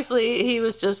obviously he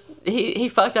was he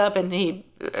fucked up and he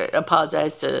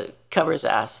apologized to cover his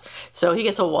ass. So he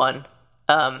gets a 1.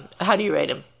 How do you rate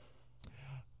him?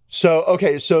 So,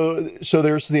 okay. So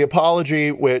there's the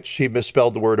apology, which he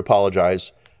misspelled the word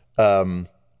apologize.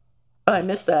 Oh, I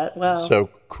missed that. Wow. So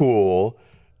cool.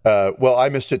 Well, I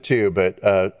missed it too, but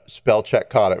spell check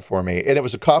caught it for me. And it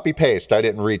was a copy paste. I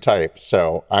didn't retype.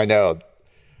 So I know.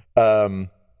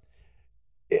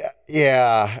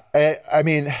 Yeah. I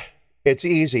mean, it's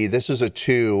easy. This is a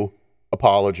 2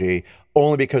 apology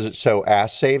only because it's so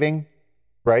ass saving,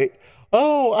 right?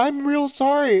 Oh, I'm real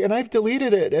sorry. And I've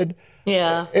deleted it.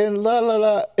 And la la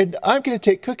la. And I'm going to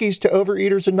take cookies to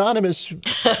Overeaters Anonymous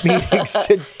meetings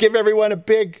and give everyone a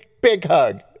big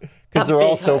hug. Because they're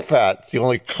all so fat. It's the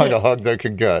only kind of hug they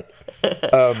can get.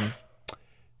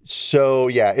 So,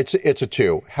 yeah, it's a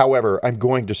 2. However, I'm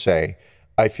going to say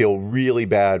I feel really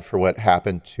bad for what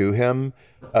happened to him.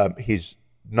 He's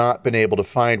not been able to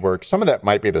find work. Some of that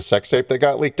might be the sex tape that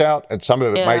got leaked out, and some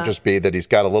of it might just be that he's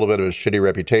got a little bit of a shitty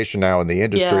reputation now in the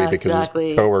industry because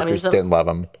his coworkers didn't love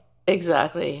him.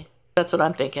 Exactly. That's what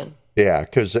I'm thinking. Yeah,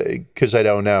 because I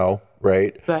don't know,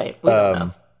 right? Right. We don't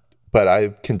know. But I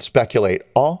can speculate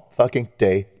all fucking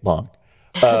day long.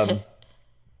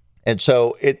 And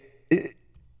so it's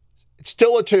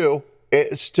still a 2.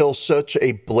 It's still such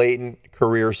a blatant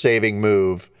career-saving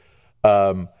move.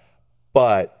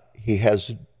 But he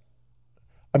has,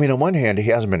 I mean, on one hand, he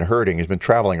hasn't been hurting. He's been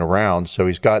traveling around, so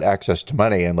he's got access to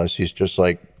money unless he's just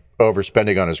like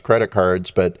overspending on his credit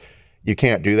cards. But you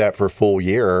can't do that for a full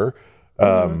year.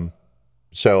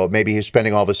 So maybe he's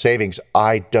spending all the savings.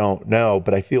 I don't know,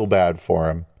 but I feel bad for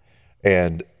him.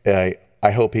 And I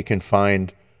hope he can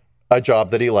find a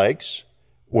job that he likes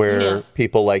where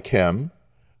people like him.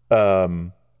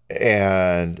 And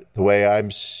the way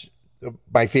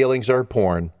my feelings are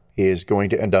porn. He is going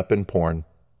to end up in porn.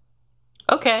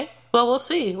 Okay. Well, we'll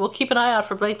see. We'll keep an eye out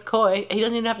for Blake McCoy. He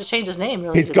doesn't even have to change his name.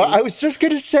 Really, I was just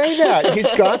going to say that. He's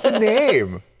got the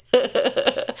name.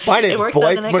 My name's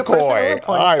Blake McCoy.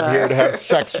 I'm here to have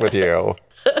sex with you.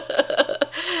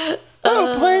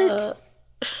 Oh, Blake.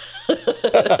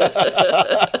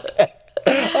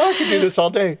 I could do this all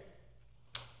day.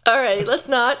 All right, let's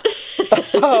not.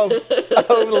 Let's.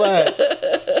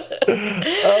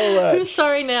 Who's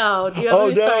sorry now? Do you have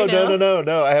who's sorry now?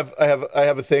 No. I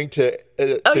have a thing to.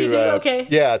 You do? Okay.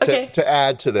 Yeah, to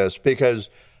add to this because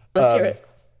let's hear it.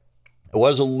 I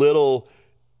was a little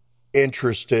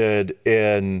interested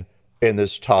in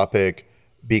this topic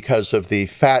because of the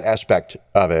fat aspect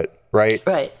of it, right?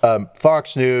 Right.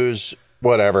 Fox News,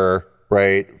 whatever,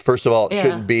 right? First of all, it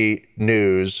shouldn't be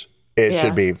news. It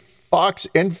should be Fox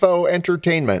Info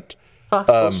Entertainment. Fox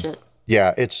bullshit.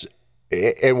 Yeah,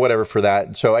 and whatever for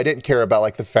that. So I didn't care about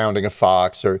like the founding of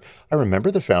Fox, or I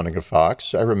remember the founding of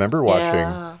Fox. I remember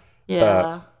watching.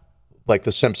 Like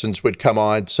The Simpsons would come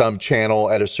on some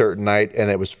channel at a certain night and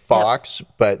it was Fox,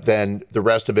 but then the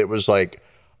rest of it was like,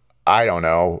 I don't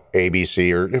know,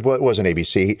 ABC, or it wasn't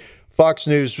ABC. Fox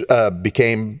News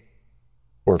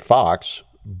Fox,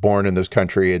 born in this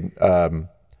country in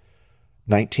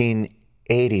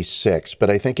 1986, but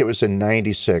I think it was in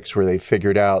 96 where they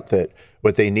figured out that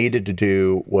what they needed to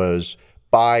do was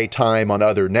buy time on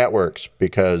other networks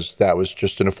because that was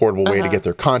just an affordable way to get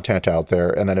their content out there.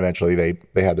 And then eventually they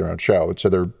had their own show. And so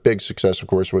their big success, of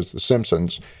course, was The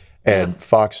Simpsons. And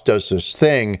Fox does this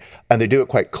thing, and they do it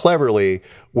quite cleverly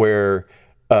where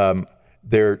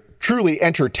their truly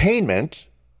entertainment,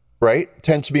 right,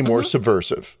 tends to be more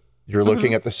subversive. You're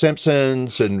looking at The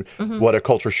Simpsons and what a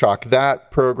culture shock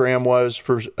that program was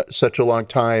for such a long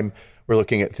time. We're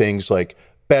looking at things like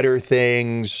Better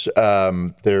Things.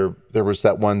 There was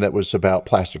that one that was about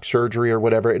plastic surgery or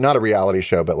whatever. Not a reality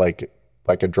show, but like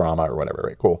a drama or whatever.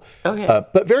 Right? Cool. Okay.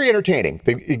 But very entertaining.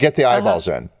 You get the eyeballs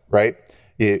in, right?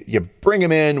 You bring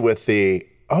them in with the,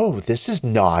 oh, this is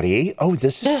naughty. Oh,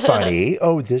 this is funny.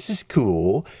 Oh, this is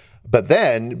cool. But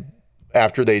then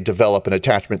after they develop an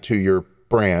attachment to your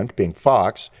brand, being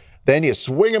Fox, then you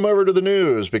swing them over to the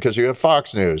news because you have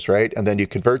Fox News, right? And then you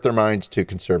convert their minds to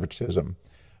conservatism.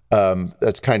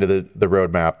 That's kind of the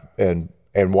roadmap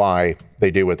and why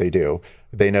they do what they do.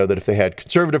 They know that if they had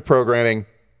conservative programming,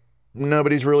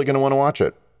 nobody's really going to want to watch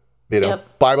it.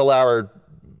 Bible Hour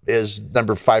is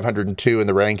number 502 in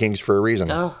the rankings for a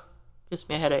reason. Oh, gives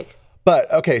me a headache.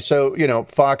 But, okay, so,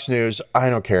 Fox News, I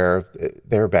don't care.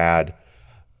 They're bad.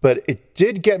 But it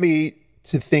did get me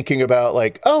to thinking about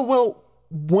like, oh, well,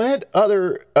 when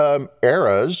other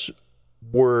eras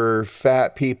were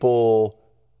fat people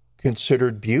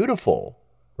considered beautiful,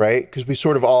 right? Because we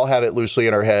sort of all have it loosely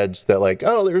in our heads that like,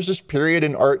 oh, there's this period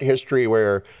in art history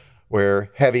where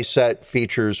heavy set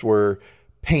features were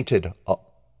painted up.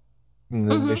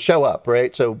 And they show up,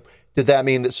 right? So did that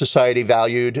mean that society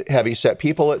valued heavy set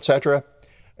people, etc.?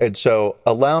 And so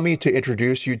allow me to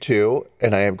introduce you to,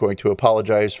 and I am going to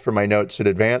apologize for my notes in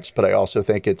advance, but I also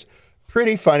think it's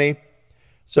pretty funny,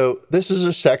 So this is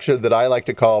a section that I like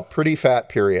to call pretty fat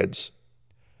periods,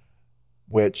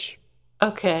 which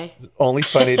Okay. is only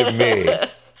funny to me.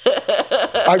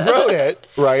 I wrote it,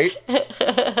 right?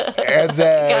 And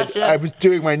then Gotcha. I was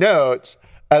doing my notes,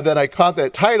 and then I caught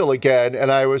that title again, and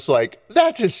I was like,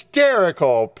 that's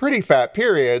hysterical. Pretty fat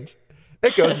periods.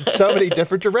 It goes in so many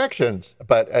different directions,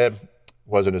 but it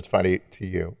wasn't as funny to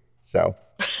you. So,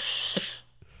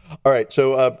 all right.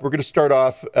 So we're going to start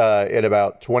off at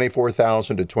about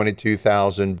 24,000 to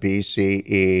 22,000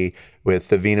 BCE with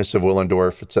the Venus of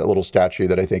Willendorf. It's a little statue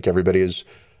that I think everybody is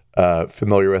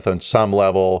familiar with on some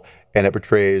level, and it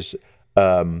portrays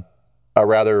a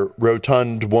rather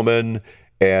rotund woman,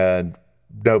 and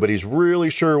nobody's really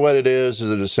sure what it is.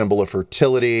 Is it a symbol of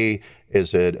fertility?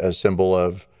 Is it a symbol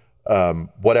of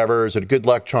whatever? Is it a good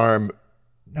luck charm?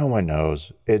 No one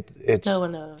knows. It's No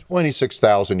one knows.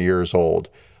 26,000 years old.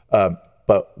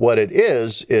 But what it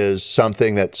is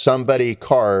something that somebody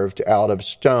carved out of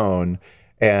stone,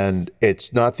 and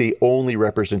it's not the only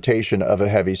representation of a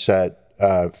heavyset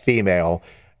female.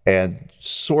 And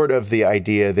sort of the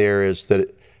idea there is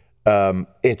that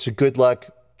it's a good luck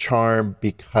charm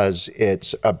because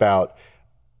it's about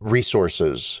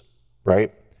resources,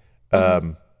 right?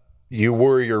 You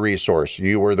were your resource.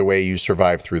 You were the way you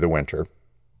survived through the winter.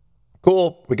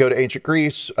 Cool. We go to ancient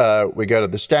Greece. We go to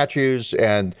the statues,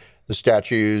 and the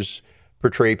statues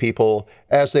portray people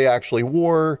as they actually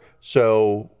were.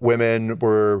 So women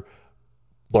were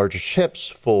largish hips,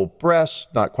 full breasts,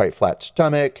 not quite flat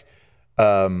stomach.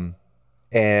 And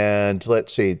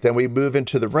let's see. Then we move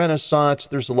into the Renaissance.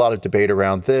 There's a lot of debate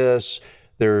around this.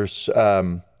 There's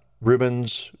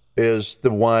Rubens is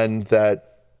the one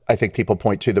that I think people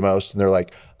point to the most, and they're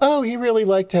like, oh, he really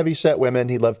liked heavy-set women.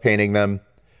 He loved painting them.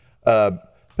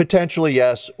 Potentially,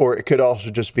 yes, or it could also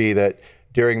just be that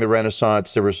during the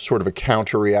Renaissance, there was sort of a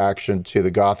counter-reaction to the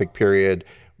Gothic period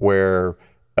where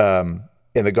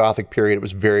in the Gothic period, it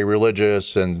was very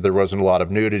religious and there wasn't a lot of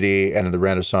nudity, and in the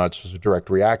Renaissance was a direct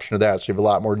reaction to that, so you have a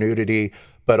lot more nudity,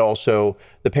 but also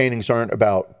the paintings aren't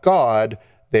about God,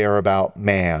 they are about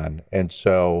man, and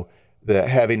so the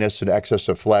heaviness and excess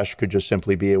of flesh could just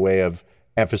simply be a way of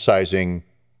emphasizing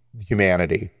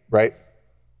humanity, right?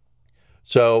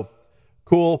 So,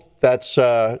 cool. That's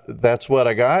what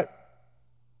I got.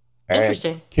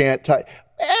 Interesting. Can't tie.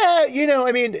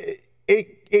 I mean,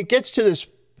 it gets to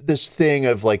this thing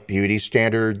of like beauty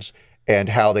standards and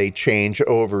how they change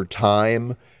over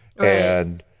time, Right.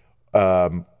 and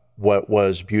what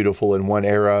was beautiful in one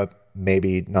era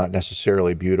maybe not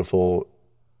necessarily beautiful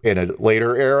in a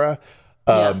later era.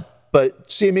 Yeah.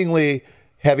 But seemingly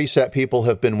heavyset people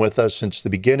have been with us since the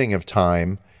beginning of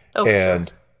time, Oh, for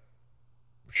and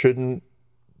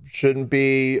shouldn't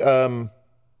be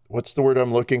what's the word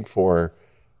I'm looking for?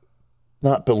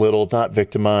 Not belittled, not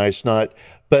victimized,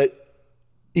 but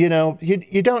you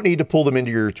don't need to pull them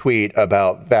into your tweet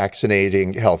about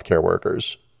vaccinating healthcare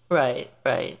workers. Right.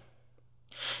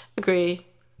 Agree.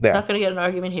 Yeah. Not going to get an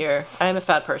argument here. I am a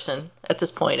fat person at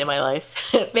this point in my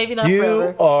life. Maybe not You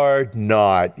forever. are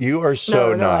not. You are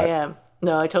so No, not. I am.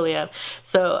 No, I totally am.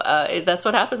 So that's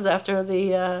what happens after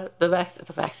the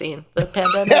vaccine, the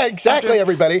pandemic. Yeah, exactly, After-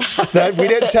 everybody. We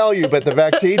didn't tell you, but the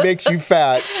vaccine makes you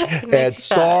fat. And makes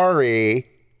you fat. sorry.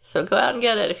 So go out and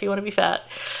get it if you want to be fat.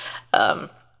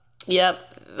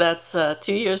 Yep, that's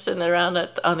 2 years sitting around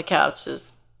on the couch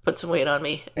has put some weight on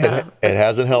me. It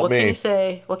hasn't helped What can me. you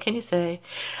say? What can you say?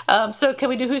 So can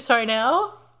we do Who's Sorry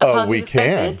Now? Oh, Apologies we can.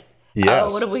 expected?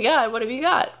 Yes. What have we got? What have you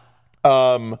got?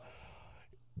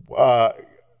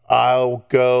 I'll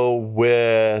go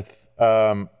with,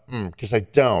 because I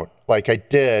don't. Like I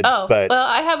did, Oh, but well,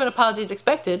 I have an apologies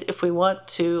expected if we want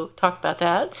to talk about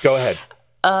that. go ahead.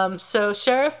 So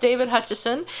Sheriff David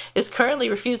Hutchison is currently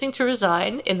refusing to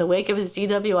resign in the wake of his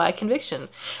DWI conviction.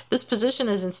 This position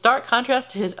is in stark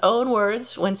contrast to his own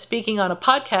words when speaking on a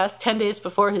podcast 10 days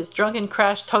before his drunken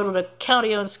crash totaled a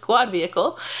county-owned squad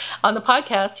vehicle. On the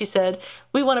podcast, he said,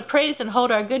 "We want to praise and hold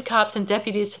our good cops and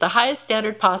deputies to the highest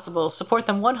standard possible, support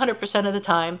them 100% of the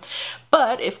time.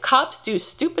 But if cops do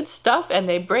stupid stuff and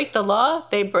they break the law,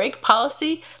 they break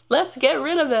policy, let's get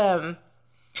rid of them."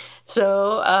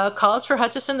 So calls for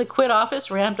Hutchison to quit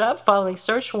office ramped up following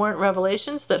search warrant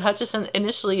revelations that Hutchison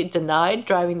initially denied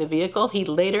driving the vehicle he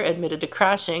later admitted to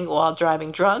crashing while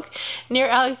driving drunk near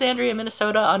Alexandria,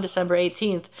 Minnesota on December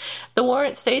 18th. The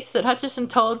warrant states that Hutchison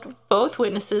told both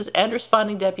witnesses and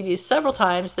responding deputies several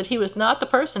times that he was not the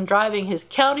person driving his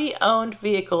county-owned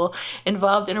vehicle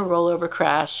involved in a rollover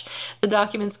crash. The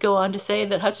documents go on to say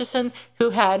that Hutchison,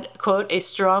 who had, quote, a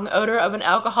strong odor of an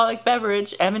alcoholic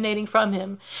beverage emanating from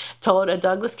him. told a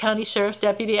Douglas County Sheriff's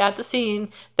deputy at the scene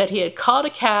that he had called a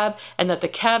cab and that the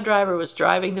cab driver was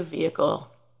driving the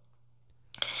vehicle.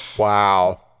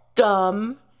 Wow.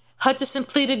 Dumb. Hutchison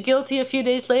pleaded guilty a few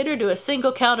days later to a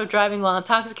single count of driving while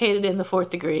intoxicated in the 4th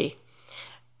degree.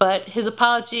 But his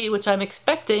apology, which I'm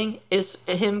expecting, is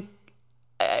him.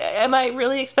 Am I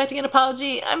really expecting an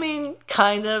apology? I mean,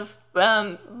 kind of.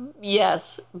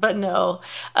 Yes, but no.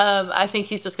 I think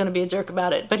he's just going to be a jerk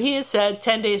about it. But he had said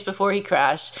 10 days before he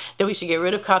crashed that we should get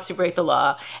rid of cops who break the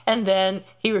law. And then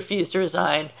he refused to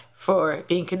resign for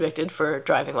being convicted for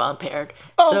driving while impaired.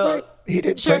 Oh, so, right. He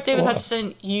didn't Sheriff break the David law.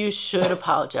 Hutchison, you should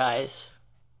apologize.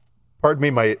 Pardon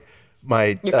me, my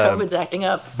Your COVID's acting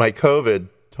up. my COVID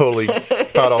totally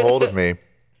caught a hold of me.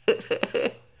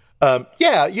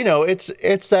 Yeah,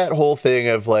 it's that whole thing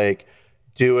of like,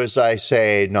 do as I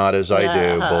say, not as I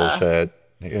do bullshit.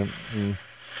 Yeah.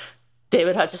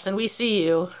 David Hutchison, we see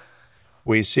you.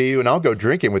 We see you, and I'll go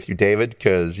drinking with you, David,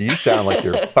 because you sound like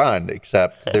you're fun,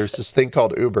 except there's this thing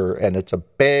called Uber, and it's a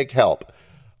big help.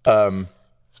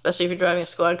 Especially if you're driving a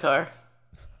squad car.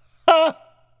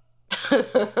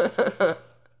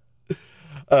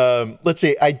 Let's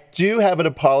see. I do have an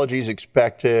apologies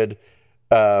expected.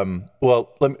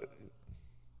 Well, let me...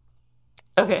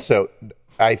 Okay. So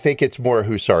I think it's more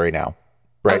who's sorry now,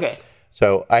 right? Okay.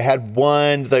 So I had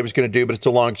one that I was going to do, but it's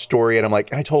a long story. And I'm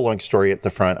like, I told a long story at the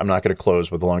front. I'm not going to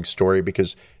close with a long story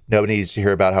because nobody needs to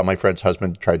hear about how my friend's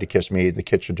husband tried to kiss me in the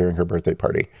kitchen during her birthday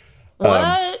party.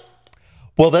 What?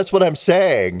 Well, that's what I'm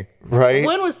saying, right?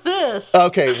 When was this?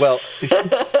 Okay, well.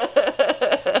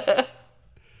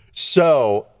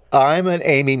 So I'm an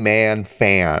Amy Mann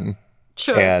fan.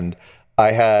 Sure. And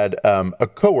I had a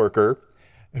coworker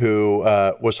who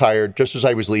was hired just as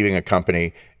I was leaving a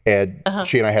company. And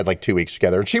she and I had like 2 weeks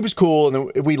together. And she was cool.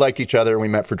 And then we liked each other. And we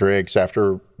met for drinks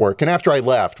after work. And after I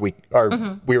left, we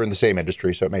were in the same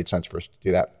industry. So it made sense for us to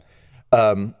do that.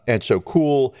 And so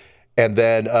cool. And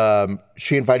then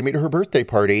she invited me to her birthday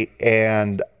party.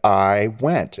 And I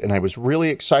went. And I was really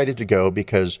excited to go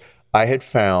because I had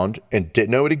found and didn't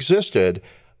know it existed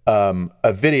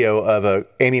a video of a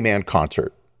Amy Mann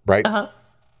concert, right?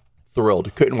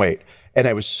 Thrilled. Couldn't wait. And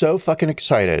I was so fucking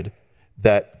excited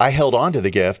that I held on to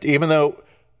the gift, even though it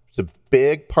was a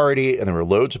big party and there were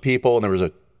loads of people and there was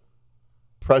a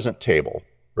present table,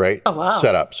 right? Oh, wow.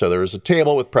 Set up. So there was a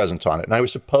table with presents on it. And I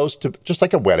was supposed to, just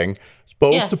like a wedding,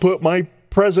 to put my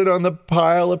present on the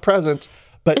pile of presents.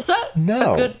 But Is that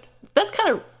no. a good... That's kind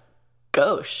of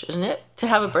gauche, isn't it? To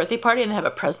have a birthday party and have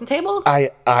a present table?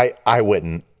 I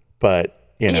wouldn't,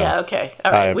 but you know. Yeah, okay.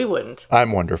 All right, we wouldn't.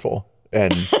 I'm wonderful.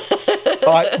 And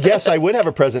yes, I would have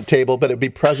a present table, but it'd be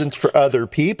presents for other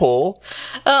people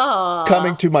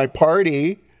coming to my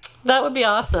party. That would be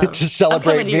awesome. To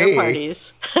celebrate I'm coming to me. your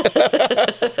parties.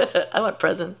 I want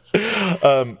presents.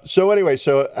 So anyway,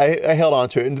 I held on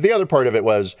to it. And the other part of it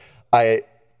was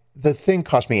the thing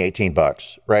cost me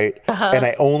 $18, right? And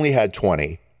I only had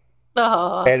 20.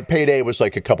 And payday was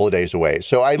like a couple of days away.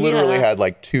 So I literally had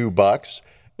like $2.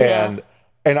 And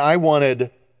I wanted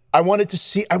to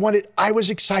see, I was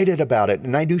excited about it.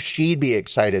 And I knew she'd be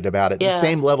excited about it. The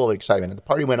same level of excitement. And the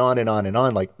party went on and on and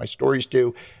on, like my stories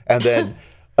do. And then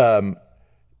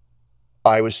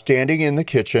I was standing in the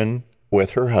kitchen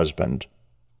with her husband.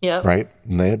 Yep. Right?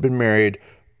 And they had been married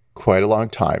quite a long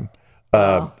time.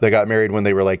 They got married when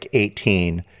they were like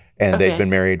 18. And they'd been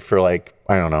married for like,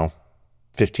 I don't know,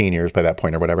 15 years by that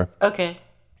point or whatever. Okay.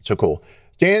 So cool.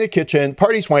 Standing in the kitchen,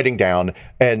 party's winding down,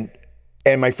 and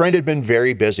my friend had been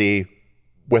very busy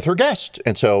with her guest,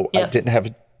 and so I didn't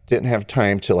have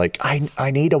time to like.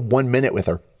 I need a 1 minute with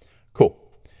her. Cool.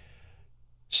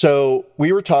 So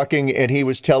we were talking, and he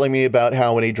was telling me about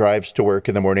how when he drives to work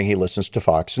in the morning, he listens to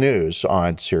Fox News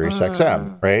on Sirius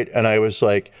XM, right? And I was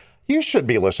like, you should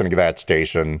be listening to that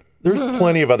station. There's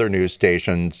plenty of other news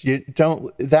stations. You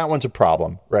don't. That one's a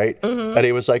problem, right? And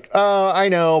he was like, "Oh, I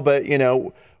know, but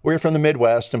we're from the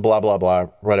Midwest and blah blah blah,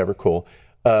 whatever." Cool.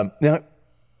 Now,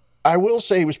 I will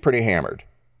say he was pretty hammered.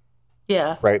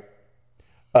 Yeah. Right.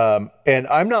 And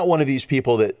I'm not one of these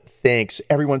people that thinks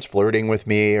everyone's flirting with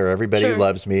me or everybody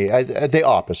loves me. The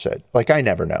opposite. Like I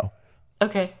never know.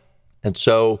 Okay. And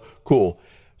so cool.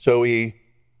 So he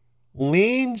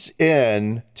leans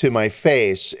in to my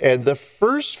face, and the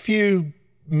first few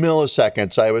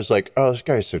milliseconds I was like, oh, this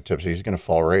guy's so tipsy, he's gonna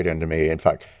fall right into me, in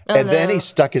fact. Then he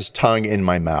stuck his tongue in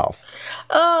my mouth.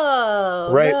 Oh,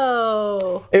 right.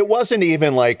 No. It wasn't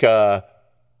even like oh,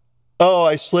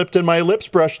 I slipped and my lips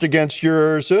brushed against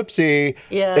yours, oopsie.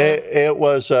 Yeah. It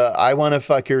was I want to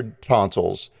fuck your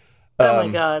tonsils. Oh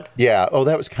my God. Yeah. Oh,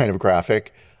 that was kind of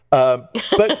graphic. But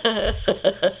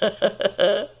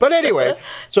anyway,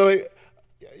 so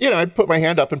I put my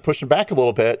hand up and pushed him back a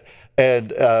little bit,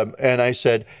 and I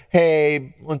said,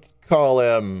 "Hey, let's call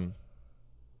him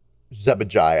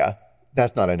Zebediah."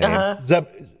 That's not a name. Why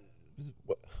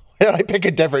did I pick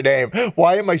a different name?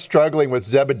 Why am I struggling with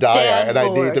Zebediah? And I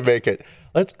need to make it.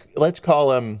 Let's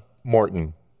call him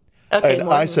Morton. Okay, and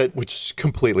Morton. I said, which is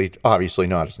completely obviously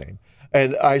not his name.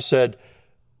 And I said,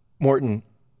 Morton,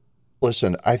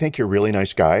 listen, I think you're a really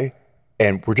nice guy,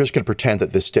 and we're just going to pretend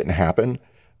that this didn't happen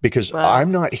because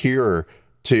I'm not here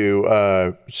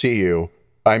to see you.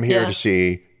 I'm here to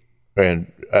see,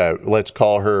 and let's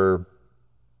call her.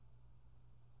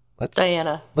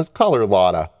 Diana. Let's call her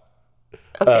Lotta.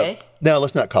 Okay. No,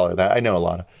 let's not call her that. I know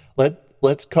Lotta.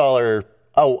 Let's call her.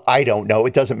 Oh, I don't know.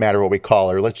 It doesn't matter what we call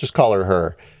her. Let's just call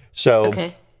her. So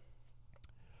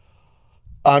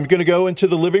I'm going to go into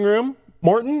the living room,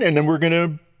 Morton, and then we're going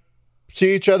to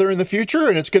see each other in the future,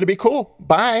 and it's going to be cool.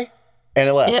 Bye. And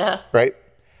I left. Yeah. Right.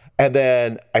 And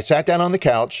then I sat down on the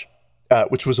couch,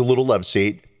 which was a little love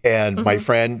seat, and my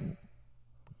friend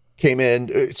came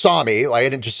in, saw me. I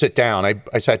didn't just sit down.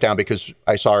 I sat down because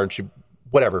I saw her, and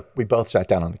whatever. We both sat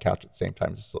down on the couch at the same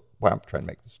time. This is what I'm trying to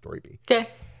make the story be. Okay.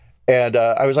 And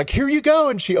I was like, here you go.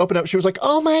 And she opened up. She was like,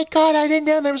 oh, my God, I didn't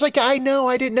know. And I was like, I know.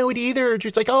 I didn't know it either. And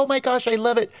she's like, oh, my gosh, I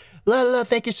love it. La, la, la,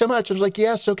 thank you so much. I was like,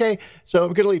 yes, okay. So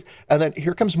I'm going to leave. And then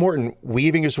here comes Morton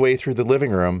weaving his way through the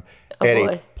living room.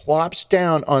 He plops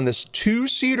down on this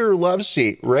 2-seater love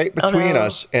seat right between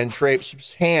us and drapes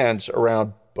his hands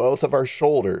around both of our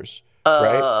shoulders.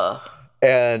 Right.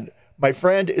 And my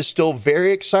friend is still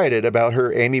very excited about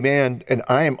her Amy Mann. And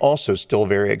I am also still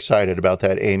very excited about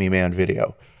that Amy Mann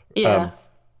video. Yeah.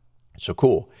 So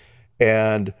cool.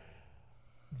 And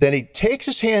then he takes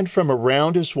his hand from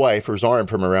around his wife, or his arm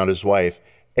from around his wife,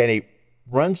 and he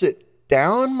runs it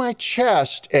down my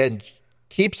chest and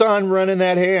keeps on running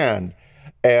that hand.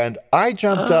 And I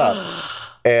jumped up,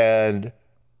 and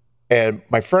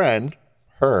my friend,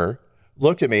 her,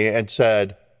 looked at me and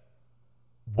said,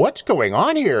 what's going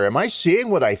on here? Am I seeing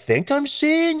what I think I'm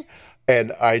seeing?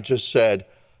 And I just said,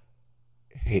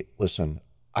 hey, listen,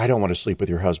 I don't want to sleep with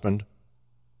your husband.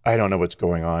 I don't know what's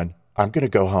going on. I'm going to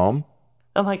go home.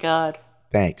 Oh, my God.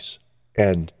 Thanks.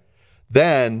 And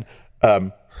then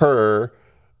her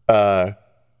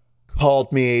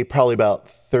called me probably about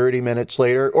 30 minutes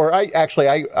later. Or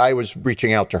I was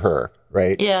reaching out to her,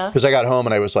 right? Yeah. Because I got home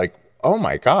and I was like, oh,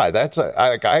 my God, I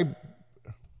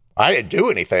didn't do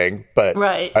anything. But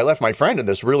I left my friend in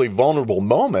this really vulnerable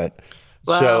moment.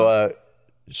 Wow.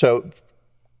 So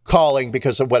calling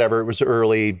because of whatever, it was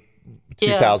early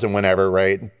 2000, whenever,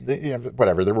 right?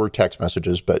 Whatever. There were text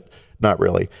messages, but not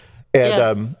really.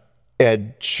 And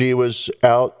and she was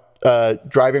out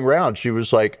driving around. She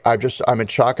was like, I'm in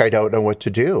shock. I don't know what to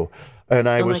do. And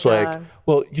I was like,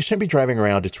 well, you shouldn't be driving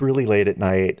around. It's really late at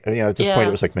night. At this point,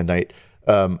 it was like midnight.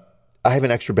 I have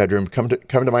an extra bedroom. Come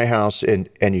to my house and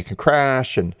you can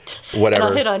crash and whatever.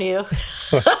 And I'll hit on you.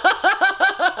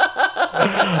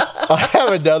 I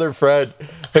have another friend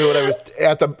who, when I was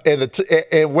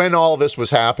and when all this was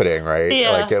happening, right?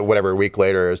 Yeah. Like whatever, a week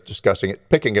later, I was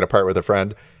picking it apart with a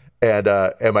friend, and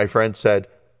my friend said,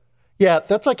 "Yeah,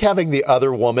 that's like having the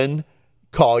other woman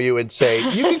call you and say,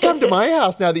 you can come to my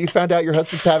house now that you found out your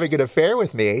husband's having an affair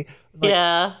with me."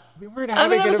 Like, we weren't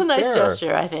having an affair. That was a nice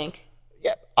gesture, I think.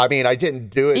 Yeah, I mean, I didn't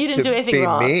do it. You didn't do anything be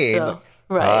wrong. mean. So,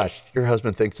 right. Gosh, your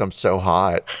husband thinks I'm so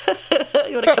hot.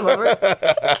 You want to come over?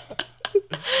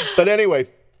 But anyway,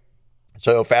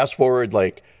 so fast forward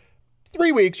like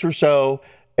 3 weeks or so,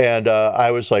 and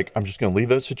I was like, I'm just going to leave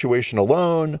that situation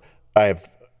alone. I've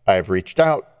reached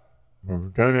out,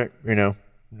 I've done it,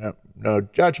 no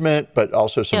judgment, but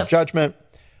also some judgment.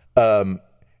 And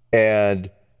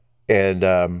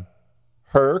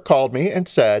her called me and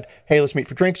said, hey, let's meet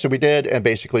for drinks. So we did. And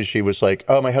basically she was like,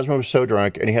 oh, my husband was so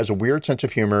drunk and he has a weird sense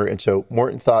of humor. And so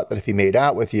Morton thought that if he made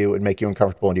out with you, it would make you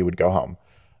uncomfortable and you would go home.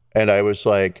 And I was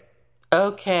like,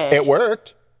 okay, it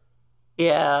worked.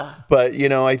 Yeah. But,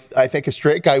 I think a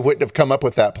straight guy wouldn't have come up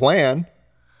with that plan.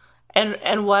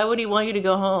 And why would he want you to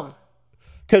go home?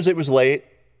 Because it was late.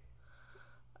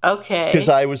 Okay. Because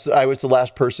I was the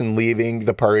last person leaving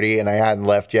the party and I hadn't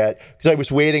left yet. Because I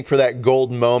was waiting for that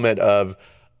golden moment of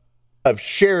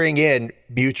sharing in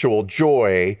mutual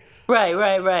joy. Right.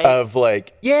 Of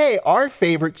like, yay, our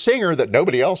favorite singer that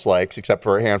nobody else likes except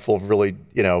for a handful of really,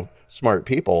 smart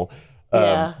people.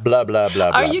 Blah, blah, blah, blah.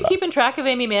 Are you keeping track of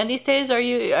Amy Mann these days? Are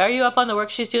you up on the work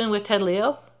she's doing with Ted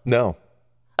Leo? No.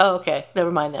 Oh, okay.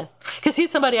 Never mind then. Because he's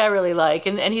somebody I really like,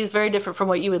 and he's very different from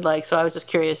what you would like, so I was just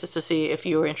curious just to see if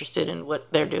you were interested in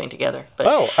what they're doing together. But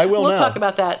I will We'll talk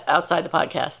about that outside the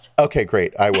podcast. Okay,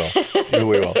 great. I will. You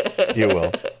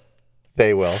will.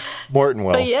 They will. Morton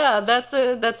will. But yeah, that's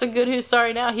a good who's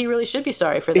sorry now. He really should be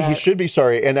sorry for that. He should be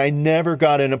sorry. And I never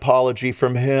got an apology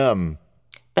from him.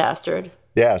 Bastard.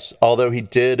 Yes. Although he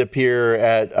did appear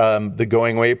at the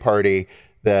going away party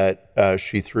that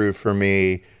she threw for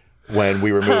me when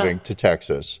we were moving to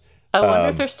Texas. I wonder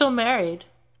if they're still married.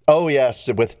 Oh, yes.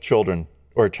 With children.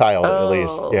 Or a child, at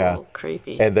least. Yeah.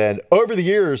 Creepy. And then over the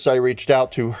years, I reached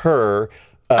out to her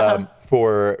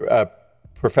for a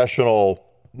professional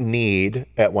need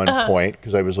at one point,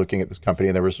 because I was looking at this company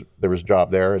and there was a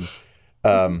job there, and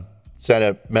sent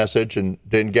a message and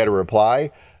didn't get a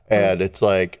reply. And it's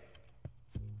like,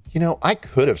 I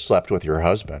could have slept with your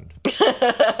husband.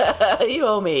 You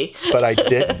owe me. But I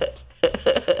didn't.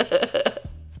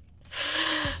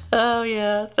 Oh,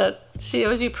 yeah. She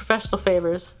owes you professional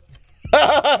favors.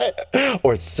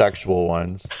 Or sexual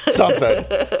ones. Something.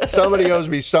 Somebody owes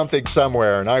me something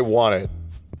somewhere, and I want it.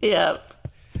 Yeah.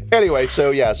 Anyway,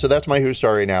 so that's my Who's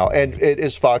Sorry Now. And it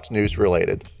is Fox News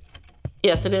related.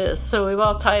 Yes, it is. So we've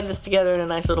all tied this together in a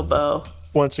nice little bow.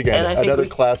 Once again, another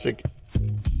classic.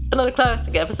 Another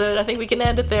classic episode. I think we can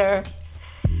end it there.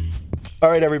 All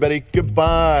right, everybody.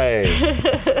 Goodbye.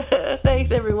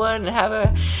 Thanks, everyone.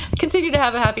 Continue to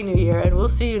have a happy new year, and we'll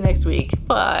see you next week.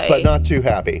 Bye. But not too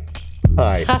happy.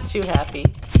 Hi. Not too happy.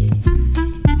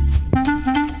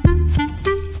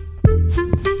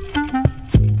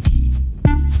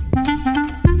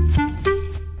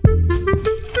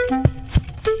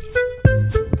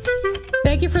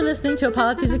 Thank you for listening to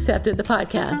Apologies Accepted, the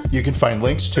podcast. You can find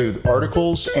links to the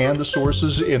articles and the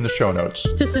sources in the show notes.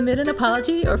 To submit an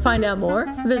apology or find out more,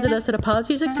 visit us at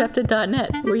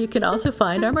apologiesaccepted.net, where you can also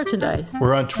find our merchandise.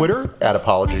 We're on Twitter at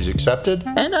Apologies Accepted.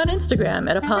 And on Instagram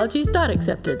at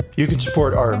apologies.accepted. You can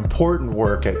support our important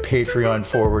work at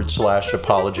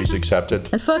Patreon.com/Apologies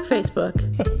Accepted. And fuck Facebook.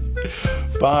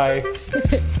 Bye.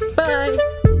 Bye.